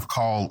I sort of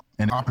call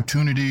an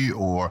opportunity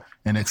or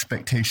an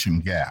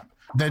expectation gap.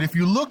 That if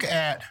you look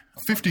at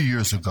 50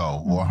 years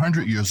ago or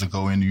 100 years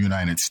ago in the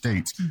United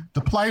States, the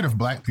plight of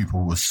Black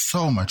people was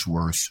so much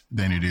worse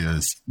than it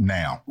is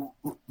now.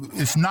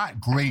 It's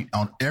not great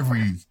on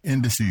every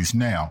indices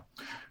now,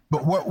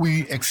 but what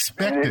we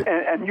expected...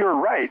 And you're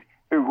right.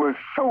 It was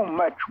so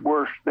much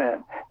worse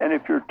then. And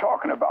if you're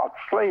talking about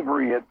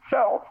slavery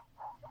itself,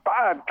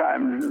 5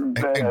 times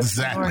bad.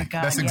 Exactly.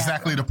 That's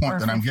exactly the point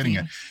that I'm getting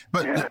at.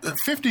 But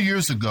 50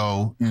 years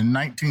ago, in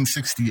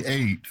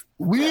 1968,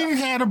 we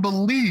had a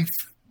belief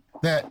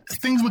that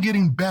things were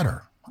getting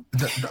better.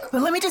 But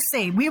let me just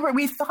say,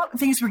 we thought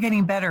things were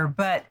getting better,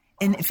 but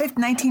in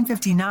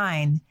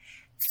 1959,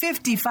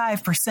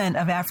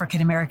 55% of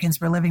African Americans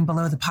were living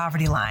below the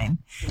poverty line.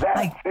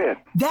 That's it.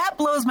 That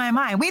blows my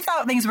mind. We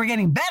thought things were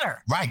getting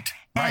better. Right.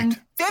 And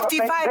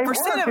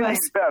 55% of us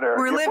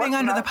were living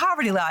under the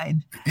poverty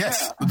line.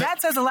 Yes.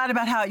 That says a lot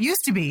about how it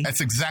used to be.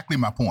 That's exactly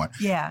my point.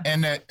 Yeah.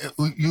 And that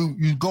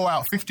you go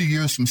out 50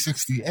 years from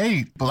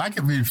 68, but I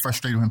get really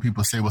frustrated when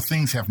people say, well,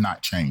 things have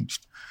not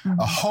changed. Mm-hmm.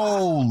 A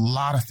whole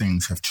lot of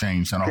things have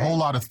changed, and a whole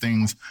lot of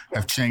things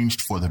have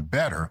changed for the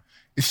better.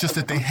 It's just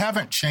that they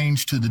haven't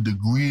changed to the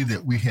degree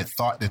that we had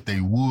thought that they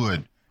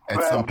would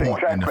at some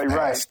point in the past. That's exactly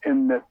right,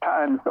 in the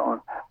time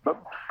zone.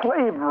 But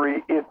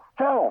slavery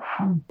itself,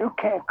 you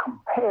can't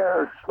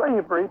compare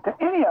slavery to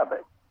any of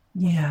it.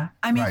 Yeah.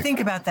 I mean,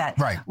 think about that.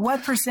 Right.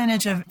 What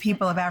percentage of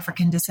people of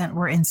African descent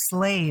were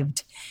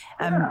enslaved,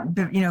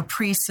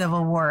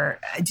 pre-Civil War?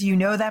 Do you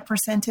know that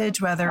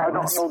percentage? I don't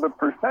know the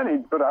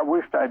percentage, but I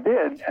wished I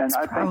did, and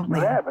I think you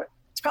have it.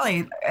 It's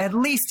probably at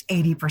least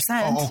 80%.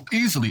 Oh,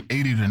 easily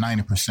 80 to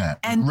 90%.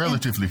 And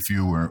relatively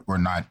few were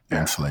not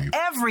enslaved.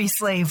 Every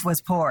slave was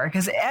poor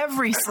because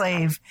every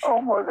slave,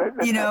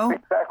 that's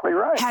exactly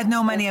right. had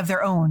no money of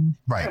their own.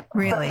 Right.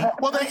 Really.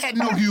 Well, they had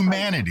no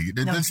humanity.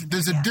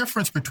 There's a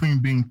difference between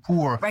being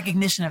poor.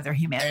 Recognition of their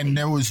humanity.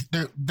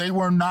 And they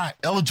were not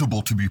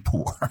eligible to be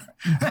poor.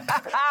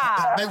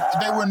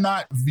 they were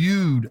not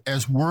viewed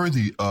as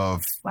worthy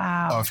of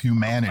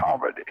humanity.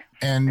 Poverty.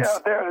 And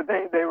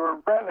they were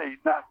really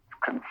not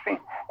conceit.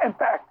 In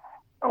fact,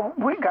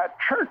 we got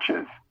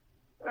churches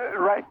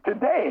right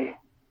today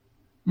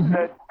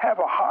that have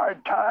a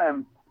hard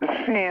time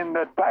seeing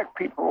that Black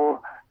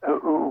people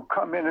who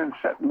come in and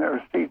sit in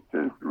their seats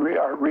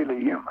are really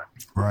human.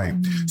 Right.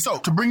 So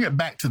to bring it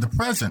back to the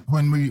present,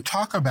 when we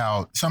talk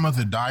about some of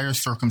the dire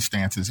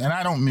circumstances, and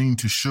I don't mean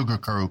to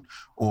sugarcoat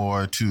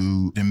or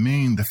to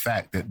demean the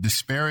fact that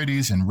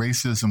disparities and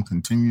racism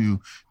continue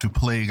to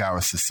plague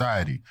our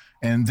society,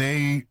 and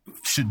they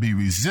should be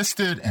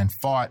resisted and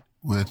fought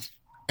with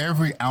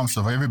every ounce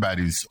of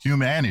everybody's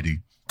humanity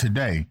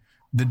today,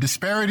 the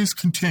disparities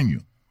continue.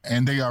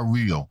 And they are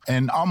real.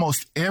 And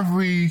almost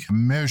every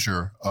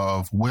measure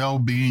of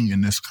well-being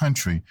in this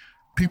country,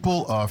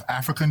 people of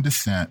African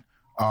descent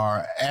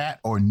are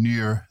at or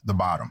near the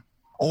bottom,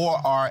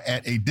 or are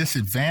at a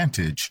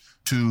disadvantage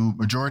to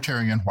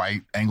majoritarian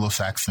white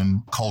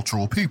Anglo-Saxon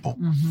cultural people.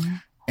 Mm-hmm.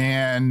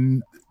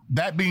 And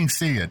that being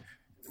said,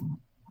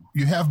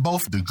 you have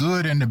both the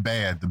good and the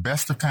bad, the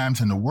best of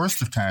times and the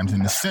worst of times,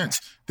 in the sense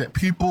that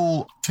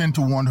people tend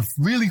to want to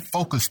really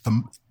focus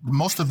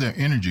most of their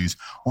energies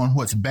on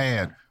what's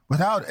bad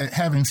without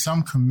having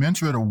some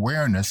commensurate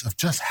awareness of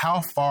just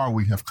how far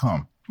we have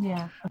come.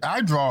 Yeah.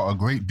 I draw a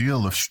great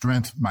deal of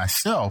strength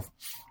myself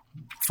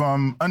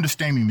from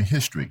understanding the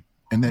history,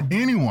 and that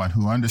anyone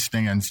who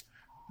understands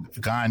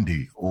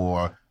Gandhi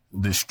or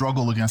the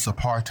struggle against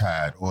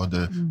apartheid or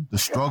the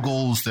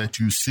struggles that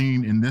you've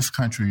seen in this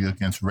country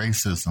against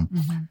racism,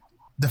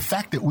 the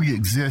fact that we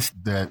exist,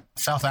 that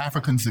South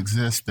Africans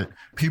exist, that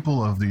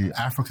people of the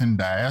African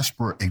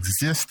diaspora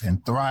exist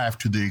and thrive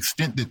to the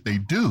extent that they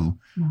do,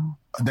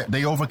 that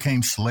they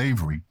overcame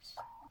slavery,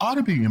 ought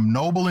to be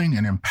ennobling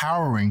and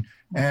empowering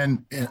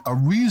and a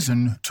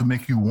reason to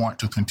make you want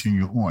to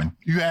continue on.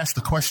 You asked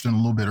the question a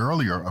little bit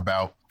earlier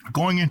about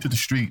going into the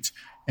streets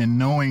and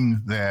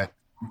knowing that,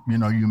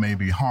 you may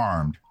be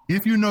harmed.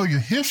 If you know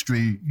your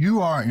history, you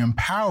are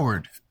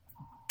empowered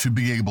to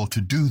be able to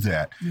do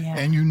that. Yeah.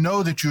 And you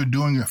know that you're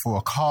doing it for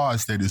a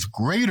cause that is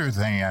greater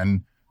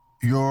than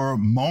your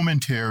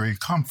momentary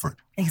comfort.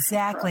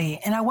 Exactly.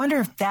 And I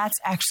wonder if that's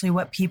actually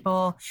what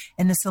people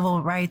in the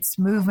civil rights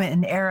movement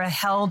and era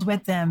held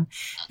with them.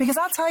 Because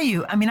I'll tell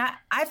you,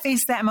 I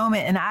faced that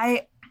moment and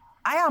I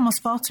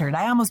almost faltered.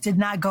 I almost did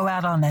not go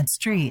out on that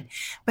street.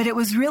 But it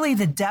was really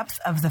the depth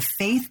of the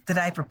faith that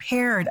I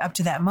prepared up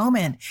to that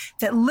moment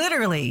that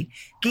literally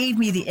gave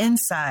me the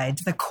inside,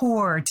 the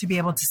core to be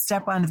able to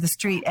step onto the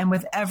street and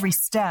with every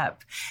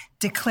step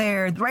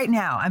declared, right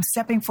now, I'm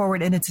stepping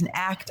forward and it's an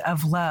act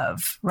of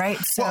love, right?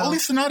 So, well,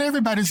 Lisa, not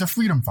everybody's a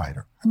freedom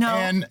fighter. No.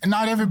 And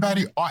not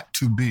everybody ought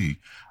to be.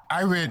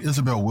 I read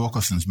Isabel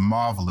Wilkerson's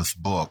marvelous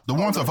book, The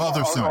Warmth of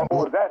Others.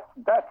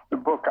 That's the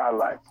book I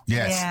like.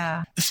 Yes.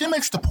 Yeah. She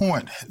makes the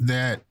point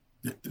that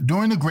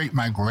during the Great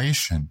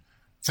Migration,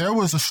 there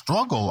was a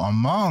struggle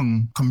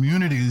among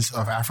communities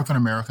of African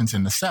Americans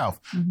in the South.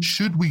 Mm-hmm.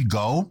 Should we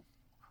go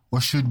or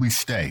should we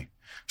stay?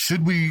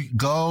 Should we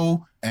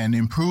go and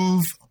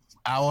improve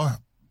our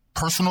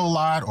personal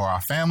lot or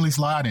our family's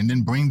lot and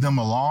then bring them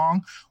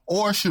along?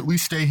 Or should we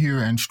stay here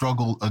and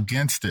struggle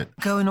against it?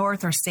 Go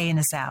north or stay in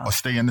the South.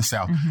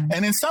 Mm-hmm.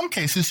 And in some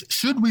cases,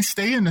 should we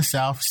stay in the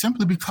South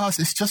simply because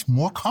it's just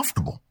more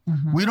comfortable?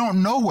 Mm-hmm. We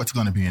don't know what's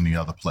going to be in the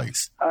other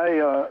place.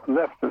 I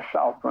left the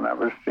South when I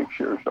was 6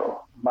 years old.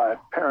 My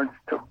parents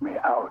took me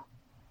out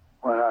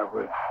when I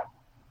was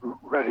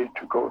ready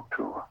to go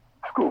to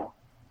school.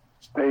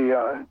 They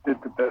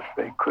did the best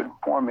they could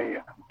for me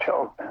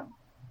until then.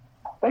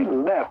 They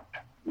left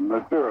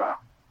Missouri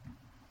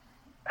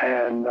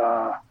and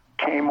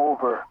came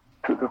over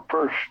to the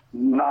first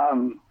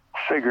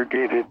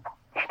non-segregated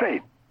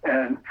state.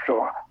 And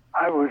so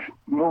I was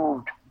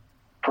moved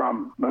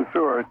from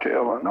Missouri to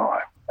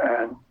Illinois.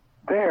 And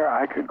there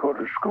I could go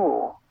to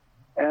school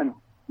and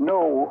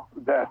know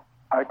that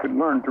I could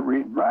learn to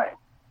read and write.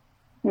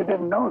 You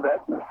didn't know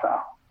that in the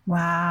South.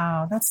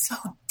 Wow, that's so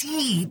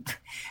deep.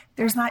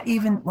 There's not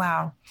even,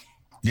 wow.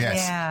 Yes.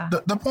 Yeah.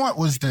 The point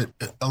was that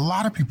a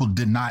lot of people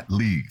did not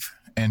leave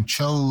and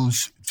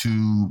chose to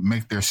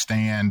make their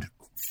stand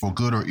for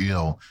good or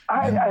ill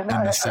in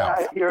the South.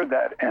 I hear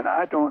that, and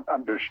I don't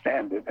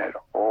understand it at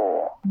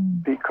all,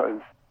 because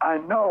I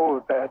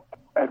know that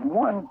at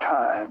one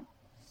time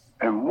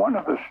in one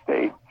of the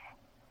states,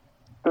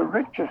 the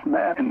richest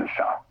man in the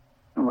South,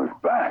 who was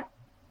black,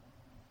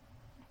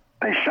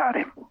 they shot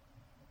him.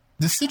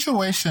 The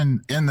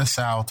situation in the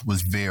South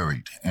was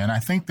varied, and I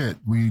think that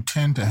we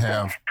tend to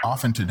have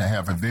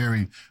a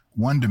very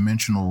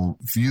one-dimensional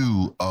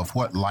view of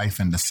what life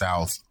in the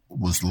South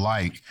was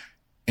like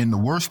in the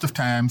worst of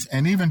times.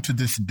 And even to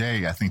this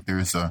day, I think there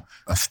is a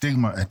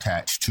stigma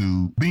attached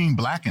to being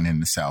black and in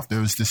the South.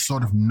 There is this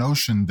sort of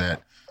notion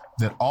that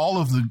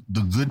all of the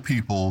good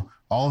people,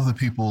 all of the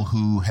people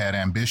who had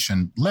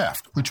ambition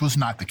left, which was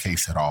not the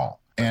case at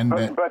all.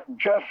 But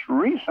just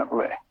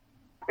recently,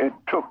 it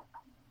took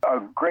a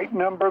great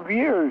number of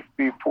years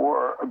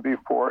before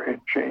it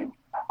changed.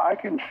 I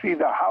can see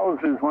the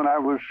houses when I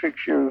was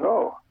 6 years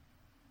old,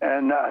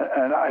 and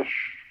I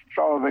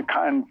saw the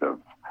kinds of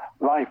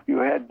life you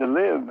had to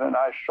live, and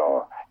I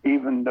saw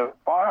even the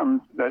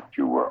farms that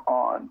you were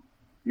on.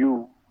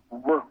 You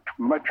worked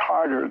much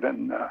harder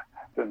than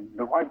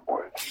the white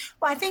boys.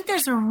 Well, I think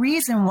there's a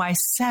reason why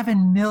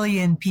 7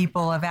 million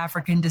people of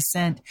African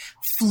descent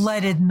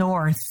flooded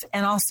north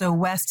and also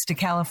west to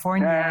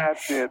California.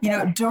 That's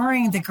it.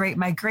 During the Great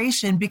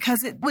Migration,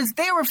 because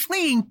they were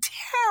fleeing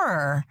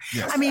terror.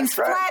 Yes. I mean,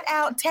 flat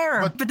out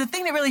terror. But the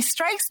thing that really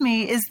strikes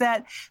me is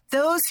that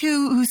those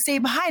who stay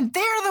behind,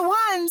 they're the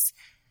ones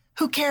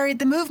who carried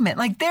the movement.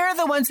 Like, they're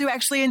the ones who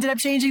actually ended up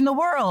changing the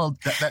world.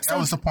 That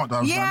was the point that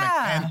I was going to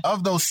make. And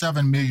of those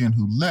 7 million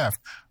who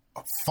left,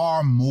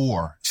 far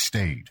more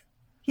stayed.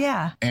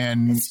 Yeah.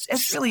 And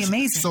it's really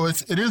amazing. So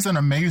it is an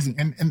amazing,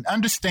 and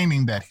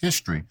understanding that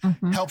history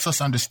helps us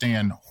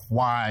understand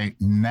why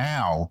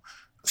now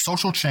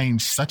social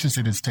change such as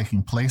it is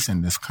taking place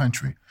in this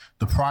country,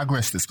 the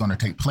progress that's going to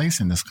take place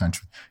in this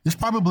country, is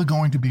probably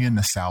going to be in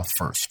the South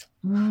first,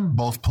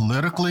 both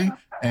politically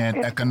and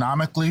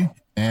economically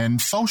and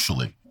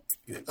socially.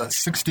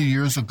 60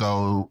 years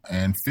ago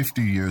and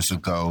 50 years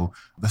ago,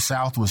 the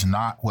South was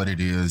not what it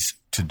is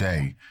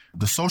today.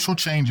 The social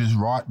changes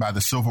wrought by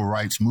the civil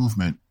rights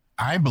movement,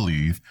 I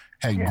believe,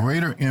 had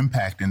greater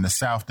impact in the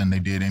South than they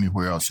did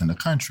anywhere else in the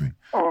country.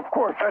 Oh, of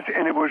course.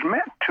 And it was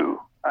meant to.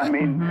 I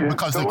mean,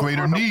 because the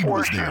greater need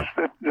was there.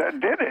 That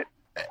did it.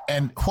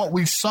 And what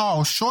we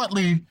saw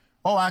shortly,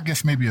 I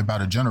guess maybe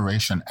about a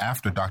generation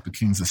after Dr.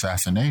 King's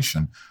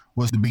assassination,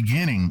 was the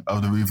beginning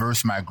of the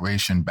reverse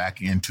migration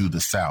back into the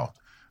South.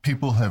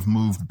 People have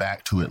moved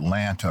back to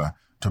Atlanta,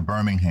 to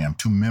Birmingham,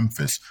 to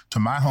Memphis, to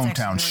my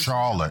hometown,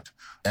 Charlotte,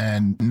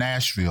 and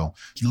Nashville,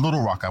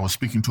 Little Rock. I was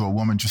speaking to a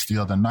woman just the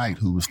other night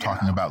who was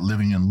talking about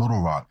living in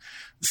Little Rock,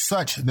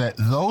 such that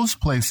those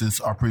places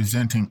are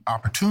presenting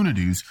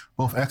opportunities,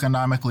 both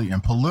economically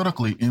and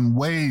politically, in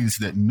ways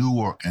that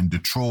Newark and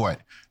Detroit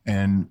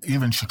and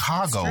even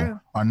Chicago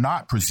are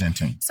not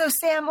presenting. So,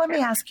 Sam, let me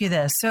ask you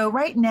this. So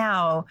right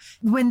now,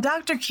 when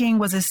Dr. King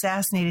was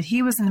assassinated,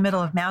 he was in the middle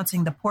of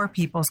mounting the Poor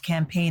People's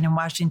Campaign in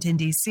Washington,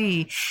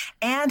 D.C.,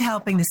 and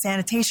helping the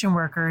sanitation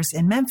workers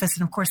in Memphis.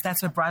 And, of course,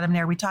 that's what brought him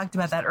there. We talked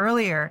about that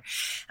earlier.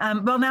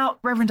 Well, now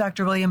Reverend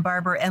Dr. William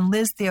Barber and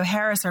Liz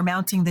Theoharis are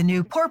mounting the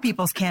new Poor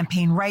People's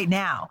Campaign right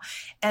now.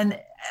 And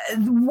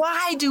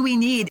why do we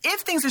need,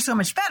 if things are so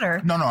much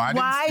better,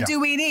 why do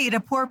we need a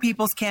Poor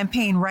People's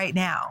Campaign right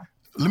now?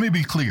 Let me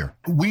be clear.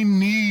 We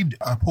need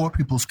a Poor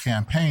People's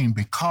Campaign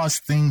because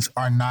things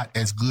are not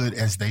as good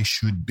as they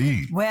should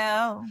be.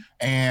 Well,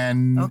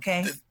 and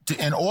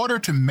in order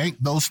to make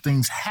those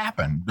things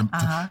happen,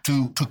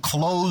 to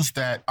close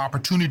that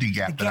opportunity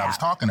gap that I was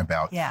talking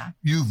about,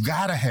 you've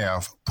got to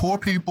have poor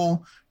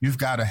people, you've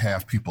got to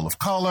have people of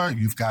color,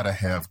 you've got to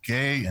have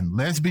gay and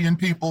lesbian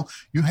people,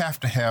 you have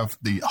to have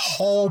the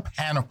whole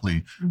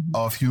panoply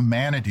of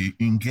humanity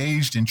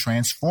engaged in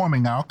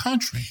transforming our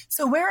country.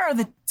 So where are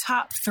the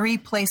top 3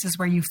 places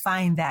where you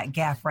find that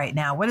gap right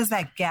now? What does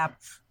that gap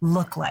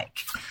look like?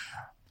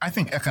 I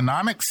think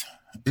economics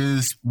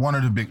is one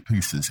of the big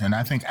pieces. And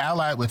I think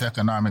allied with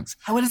economics.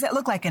 What does that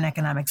look like in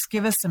economics?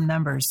 Give us some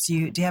numbers. Do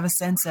you have a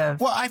sense of?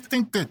 Well, I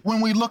think that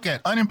when we look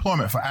at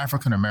unemployment for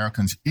African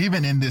Americans,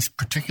 even in this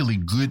particularly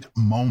good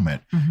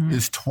moment,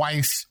 is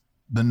twice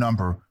the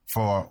number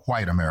for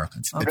white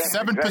Americans. It's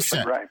 7%.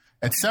 Exactly right.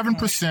 At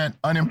 7%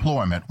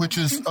 unemployment, which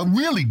is a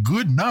really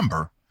good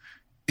number,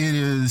 it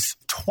is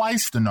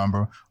twice the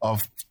number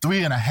of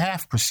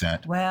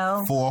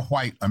 3.5% for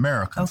white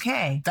Americans.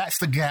 Okay. That's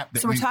the gap.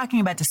 So we're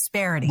talking about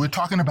disparity. We're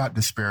talking about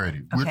disparity.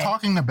 Okay. We're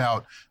talking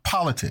about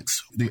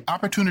politics, the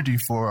opportunity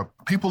for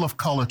people of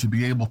color to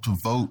be able to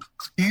vote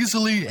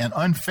easily and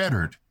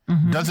unfettered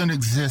doesn't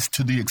exist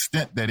to the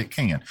extent that it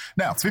can.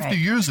 Now, 50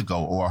 years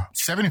ago or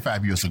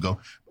 75 years ago,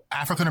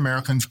 African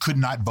Americans could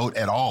not vote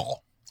at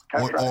all.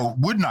 Or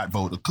would not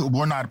vote,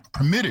 were not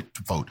permitted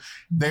to vote.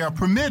 They are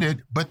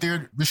permitted, but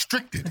they're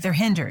restricted. But they're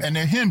hindered. And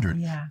they're hindered.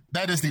 Yeah.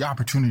 That is the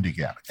opportunity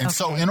gap. And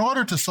so in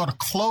order to sort of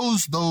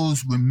close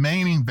those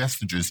remaining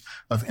vestiges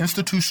of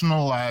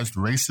institutionalized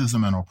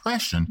racism and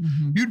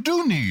oppression, you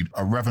do need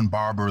a Reverend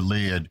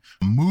Barber-led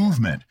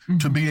movement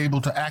to be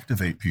able to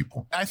activate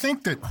people. I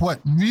think that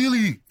what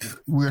really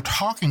we're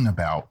talking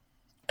about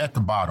at the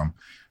bottom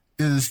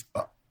is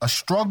a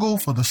struggle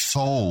for the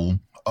soul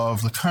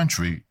of the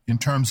country in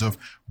terms of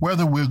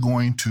whether we're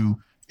going to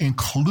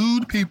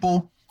include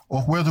people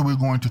or whether we're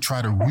going to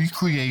try to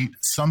recreate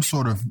some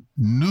sort of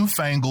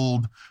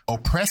newfangled,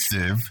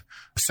 oppressive,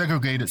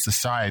 segregated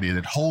society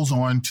that holds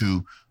on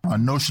to a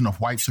notion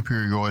of white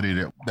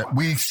superiority that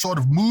we sort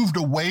of moved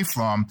away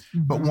from,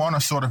 but want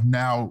to sort of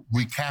now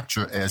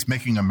recapture as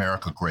making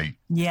America great.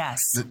 Yes.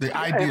 The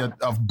idea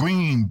of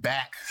bringing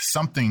back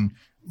something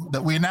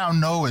that we now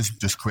know is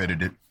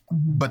discredited.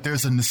 But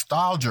there's a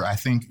nostalgia, I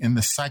think, in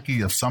the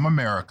psyche of some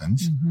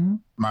Americans,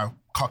 my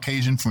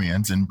Caucasian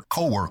friends and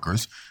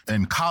coworkers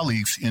and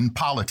colleagues in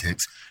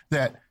politics,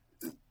 that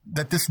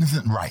this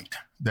isn't right.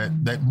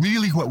 That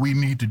really what we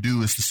need to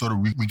do is to sort of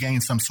regain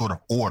some sort of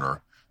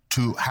order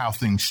to how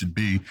things should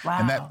be. Wow.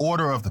 And that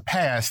order of the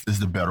past is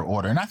the better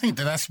order. And I think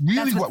that's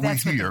really what we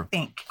hear.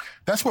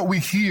 That's what we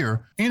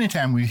hear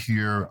anytime we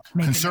hear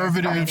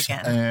conservatives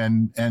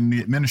and the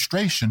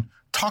administration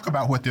talk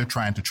about what they're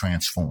trying to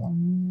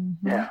transform.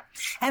 Yeah.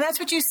 And that's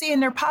what you see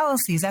in their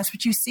policies. That's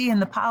what you see in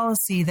the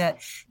policy that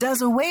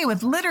does away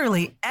with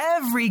literally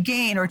every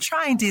gain, or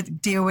trying to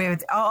do away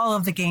with all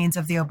of the gains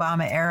of the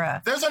Obama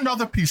era. There's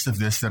another piece of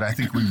this that I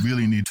think we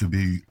really need to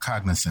be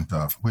cognizant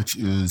of, which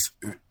is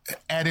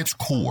at its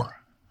core,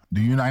 the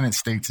United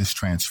States is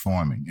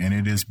transforming, and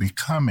it is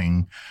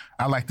becoming,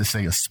 I like to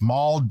say, a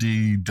small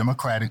d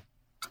democratic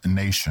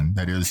nation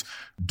that is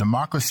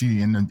democracy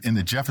in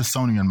the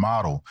Jeffersonian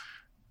model.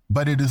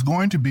 But it is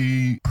going to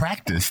be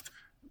practiced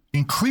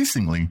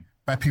increasingly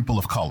by people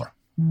of color.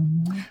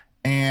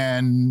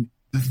 And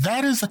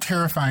that is a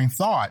terrifying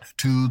thought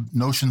to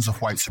notions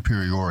of white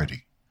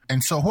superiority.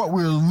 And so what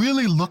we're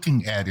really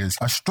looking at is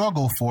a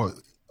struggle for,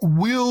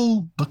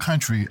 will the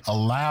country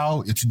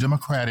allow its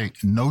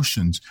democratic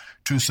notions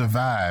to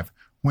survive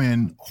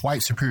when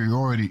white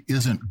superiority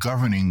isn't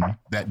governing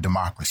that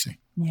democracy?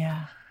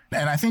 Yeah.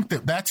 And I think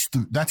that's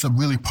a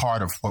really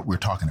part of what we're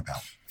talking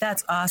about.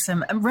 That's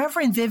awesome.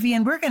 Reverend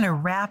Vivian, we're going to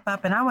wrap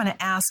up, and I want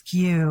to ask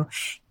you,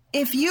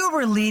 if you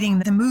were leading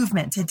the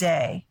movement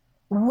today,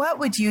 what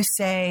would you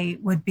say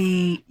would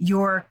be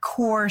your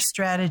core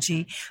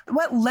strategy?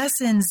 What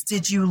lessons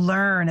did you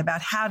learn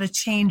about how to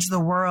change the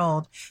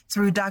world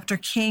through Dr.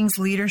 King's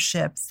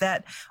leadership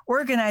that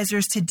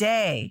organizers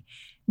today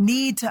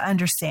need to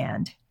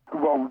understand?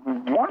 Well,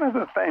 one of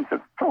the things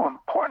that's so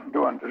important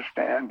to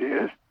understand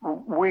is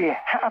we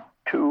have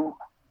to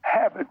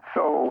have it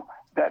so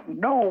that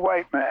no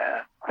white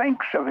man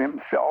thinks of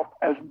himself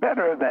as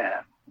better than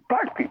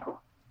black people.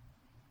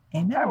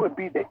 Amen. That would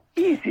be the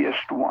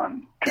easiest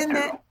one to do.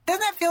 Doesn't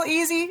that feel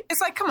easy?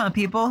 It's like, come on,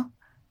 people.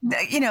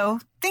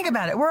 Think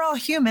about it. We're all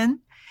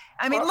human.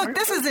 I mean, look,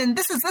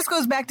 this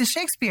goes back to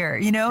Shakespeare,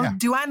 Yeah.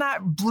 Do I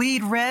not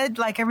bleed red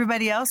like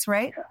everybody else,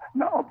 right?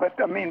 No, but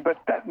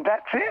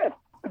that's it.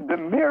 The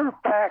mere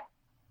fact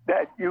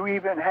that you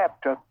even have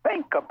to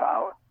think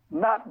about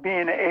not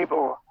being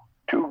able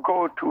to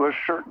go to a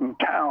certain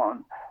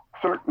town,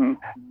 certain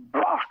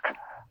block,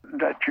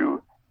 that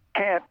you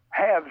can't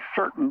have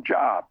certain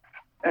jobs.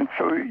 And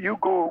so you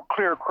go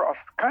clear across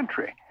the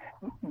country.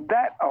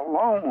 That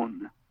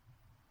alone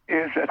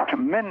is a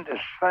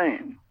tremendous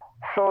thing,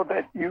 so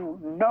that you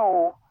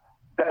know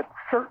that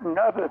certain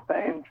other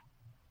things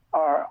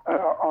are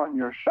on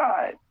your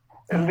side,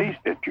 at least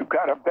that you've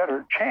got a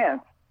better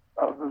chance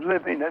of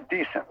living a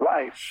decent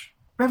life.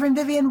 Reverend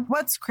Vivian,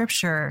 what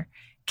scripture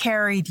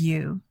carried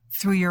you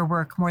through your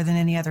work more than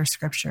any other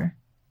scripture?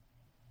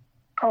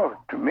 Oh,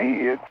 to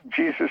me, it's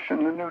Jesus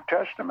in the New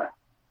Testament.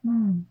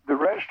 The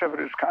rest of it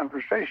is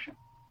conversation.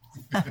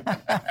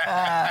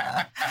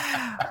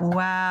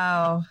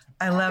 Wow.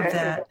 I love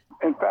that.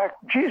 In fact,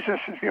 Jesus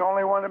is the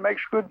only one that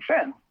makes good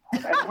sense.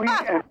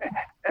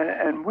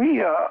 And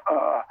we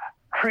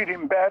treat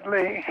him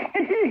badly.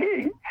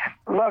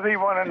 Love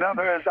one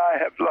another as I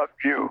have loved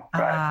you.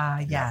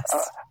 Right? Yes.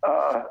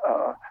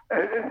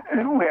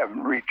 We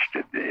haven't reached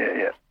it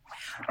yet.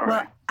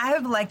 Well, I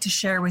would like to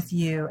share with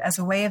you as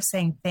a way of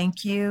saying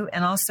thank you,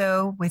 and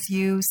also with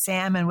you,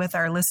 Sam, and with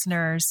our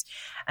listeners,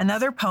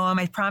 another poem.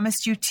 I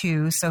promised you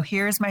two, so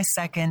here's my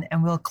second,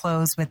 and we'll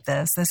close with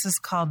this. This is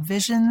called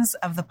Visions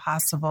of the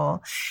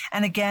Possible.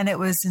 And again, it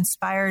was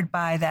inspired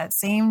by that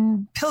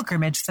same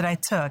pilgrimage that I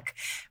took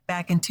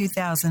back in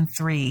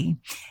 2003.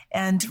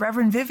 And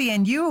Reverend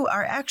Vivian, you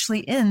are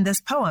actually in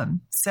this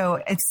poem.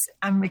 So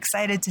I'm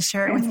excited to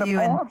share it with you.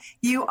 Poem? And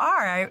you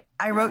are.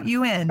 I wrote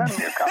you in.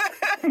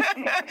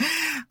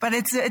 But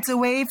it's a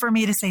way for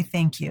me to say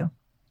thank you.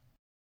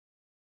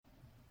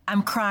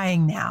 I'm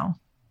crying now,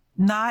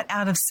 not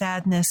out of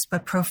sadness,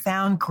 but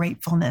profound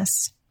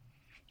gratefulness.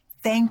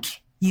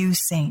 Thank you,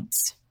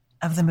 saints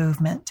of the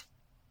movement,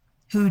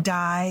 who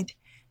died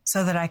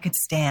so that I could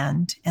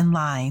stand in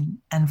line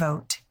and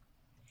vote.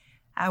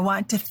 I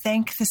want to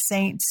thank the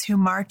saints who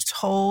marched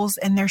holes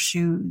in their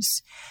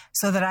shoes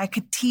so that I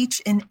could teach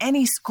in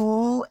any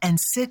school and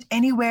sit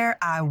anywhere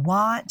I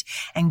want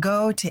and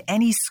go to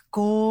any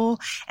school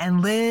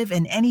and live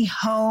in any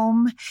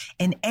home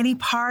in any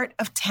part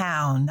of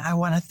town. I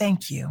want to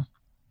thank you.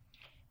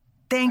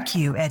 Thank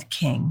you, Ed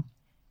King.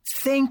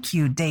 Thank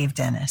you, Dave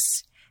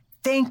Dennis.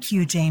 Thank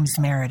you, James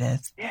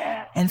Meredith,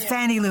 and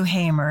Fannie Lou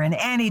Hamer and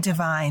Annie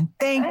Devine.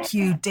 Thank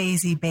you,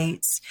 Daisy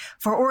Bates,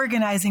 for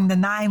organizing the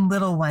 9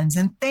 little ones.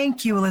 And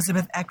thank you,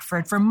 Elizabeth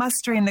Eckford, for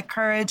mustering the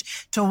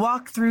courage to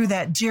walk through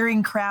that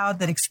jeering crowd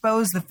that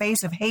exposed the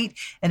face of hate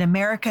in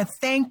America.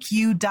 Thank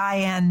you,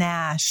 Diane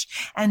Nash,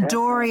 and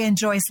Dory and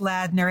Joyce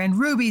Ladner, and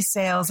Ruby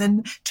Sales,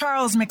 and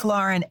Charles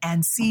McLaurin,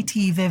 and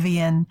C.T.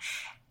 Vivian.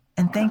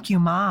 And thank you,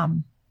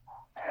 Mom,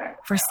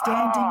 for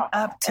standing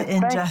up to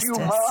injustice.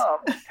 Thank you, Mom.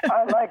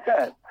 I like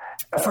that.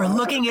 For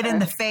looking it in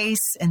the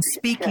face and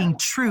speaking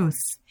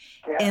truth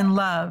in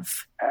love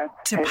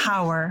to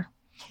power.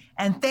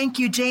 And thank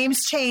you,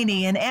 James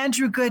Chaney and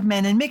Andrew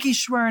Goodman and Mickey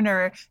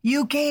Schwerner.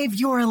 You gave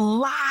your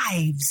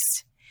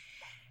lives.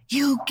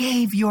 You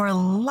gave your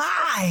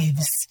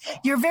lives,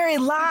 your very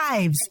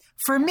lives,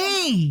 for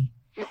me.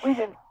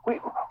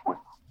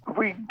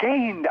 We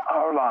gained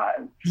our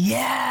lives.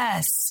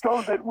 Yes.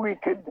 So that we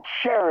could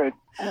share it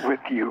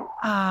with you.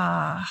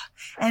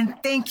 And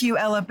thank you,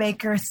 Ella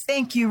Baker.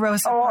 Thank you,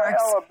 Rosa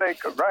Parks. Ella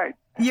Baker, right.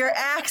 Your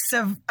acts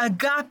of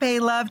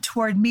agape love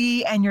toward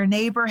me and your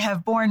neighbor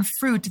have borne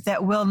fruit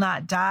that will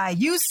not die.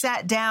 You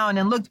sat down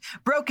and looked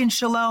broken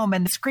shalom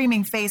and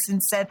screaming face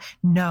and said,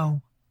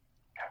 no.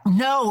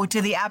 No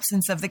to the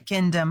absence of the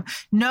kingdom.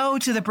 No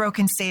to the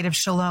broken state of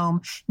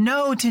shalom.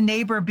 No to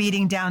neighbor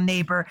beating down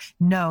neighbor.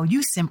 No,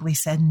 you simply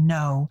said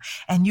no.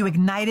 And you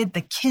ignited the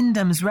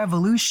kingdom's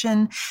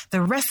revolution,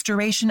 the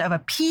restoration of a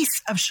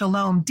peace of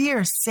shalom.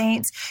 Dear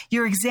saints,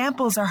 your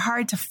examples are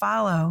hard to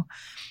follow.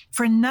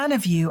 For none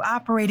of you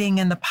operating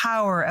in the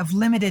power of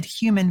limited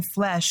human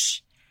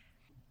flesh.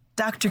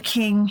 Dr.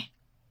 King,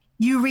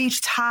 you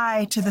reached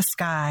high to the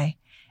sky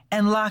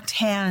and locked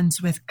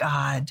hands with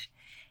God.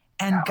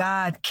 And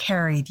God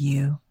carried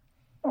you.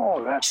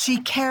 She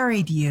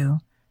carried you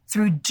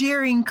through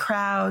jeering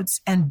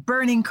crowds and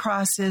burning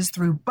crosses,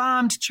 through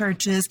bombed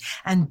churches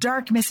and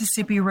dark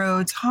Mississippi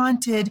roads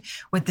haunted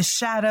with the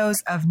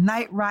shadows of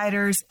night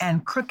riders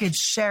and crooked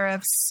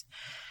sheriffs.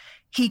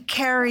 He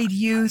carried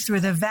you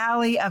through the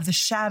valley of the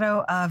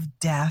shadow of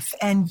death,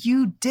 and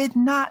you did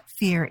not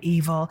fear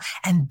evil,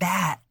 and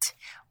that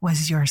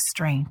was your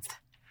strength.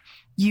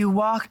 You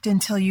walked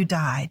until you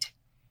died.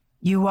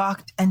 You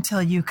walked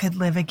until you could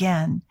live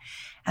again.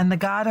 And the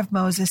God of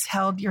Moses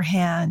held your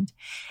hand,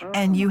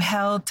 and you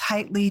held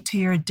tightly to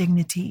your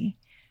dignity.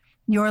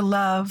 Your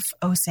love,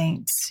 O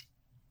saints,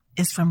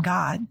 is from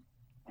God.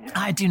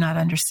 I do not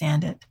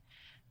understand it.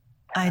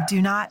 I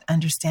do not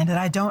understand it.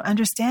 I don't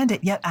understand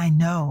it, yet I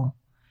know.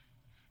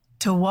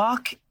 To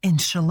walk in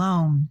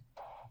shalom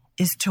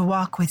is to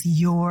walk with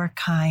your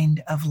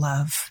kind of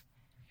love.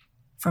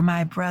 For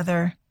my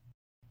brother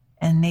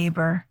and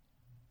neighbor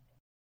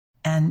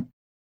and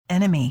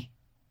enemy,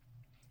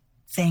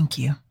 thank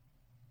you.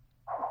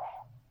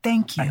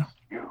 Thank you.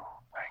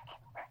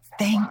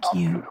 Thank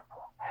you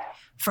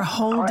for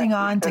holding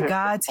on to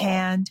God's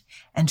hand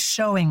and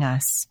showing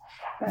us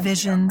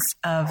visions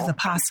of the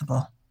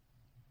possible.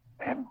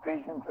 And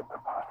visions of the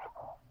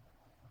possible.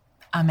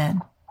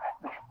 Amen.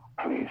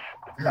 Please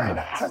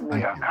send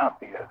me a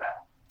copy of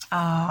that.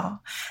 Oh,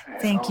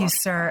 thank you,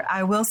 sir.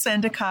 I will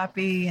send a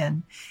copy,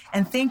 and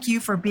thank you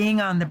for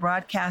being on the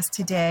broadcast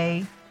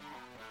today.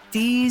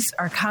 These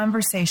are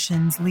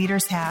conversations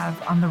leaders have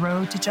on the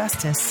road to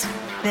justice.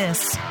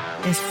 This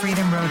is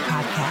Freedom Road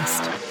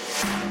Podcast.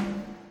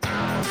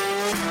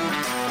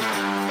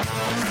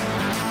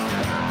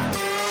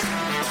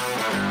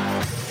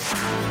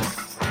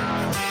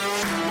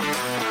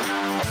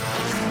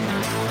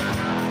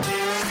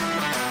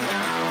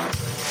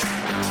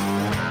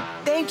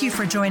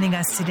 for joining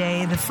us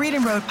today. The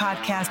Freedom Road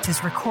podcast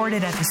is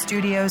recorded at the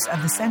studios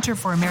of the Center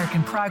for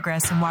American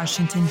Progress in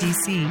Washington,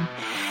 D.C.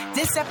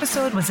 This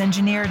episode was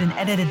engineered and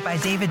edited by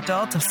David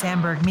Dalt of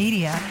Sandberg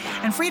Media,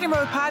 and Freedom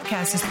Road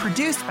podcast is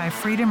produced by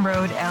Freedom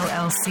Road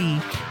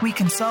LLC. We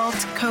consult,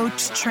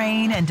 coach,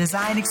 train, and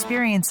design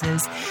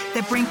experiences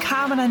that bring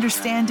common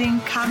understanding,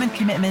 common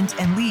commitment,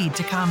 and lead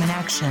to common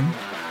action.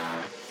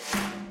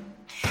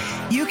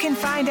 You can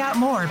find out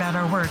more about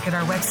our work at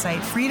our website,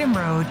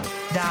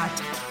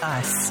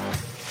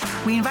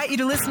 freedomroad.us. We invite you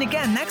to listen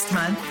again next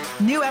month.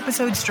 New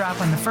episodes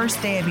drop on the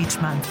first day of each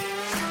month.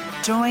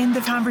 Join the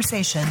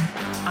conversation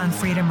on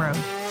Freedom Road.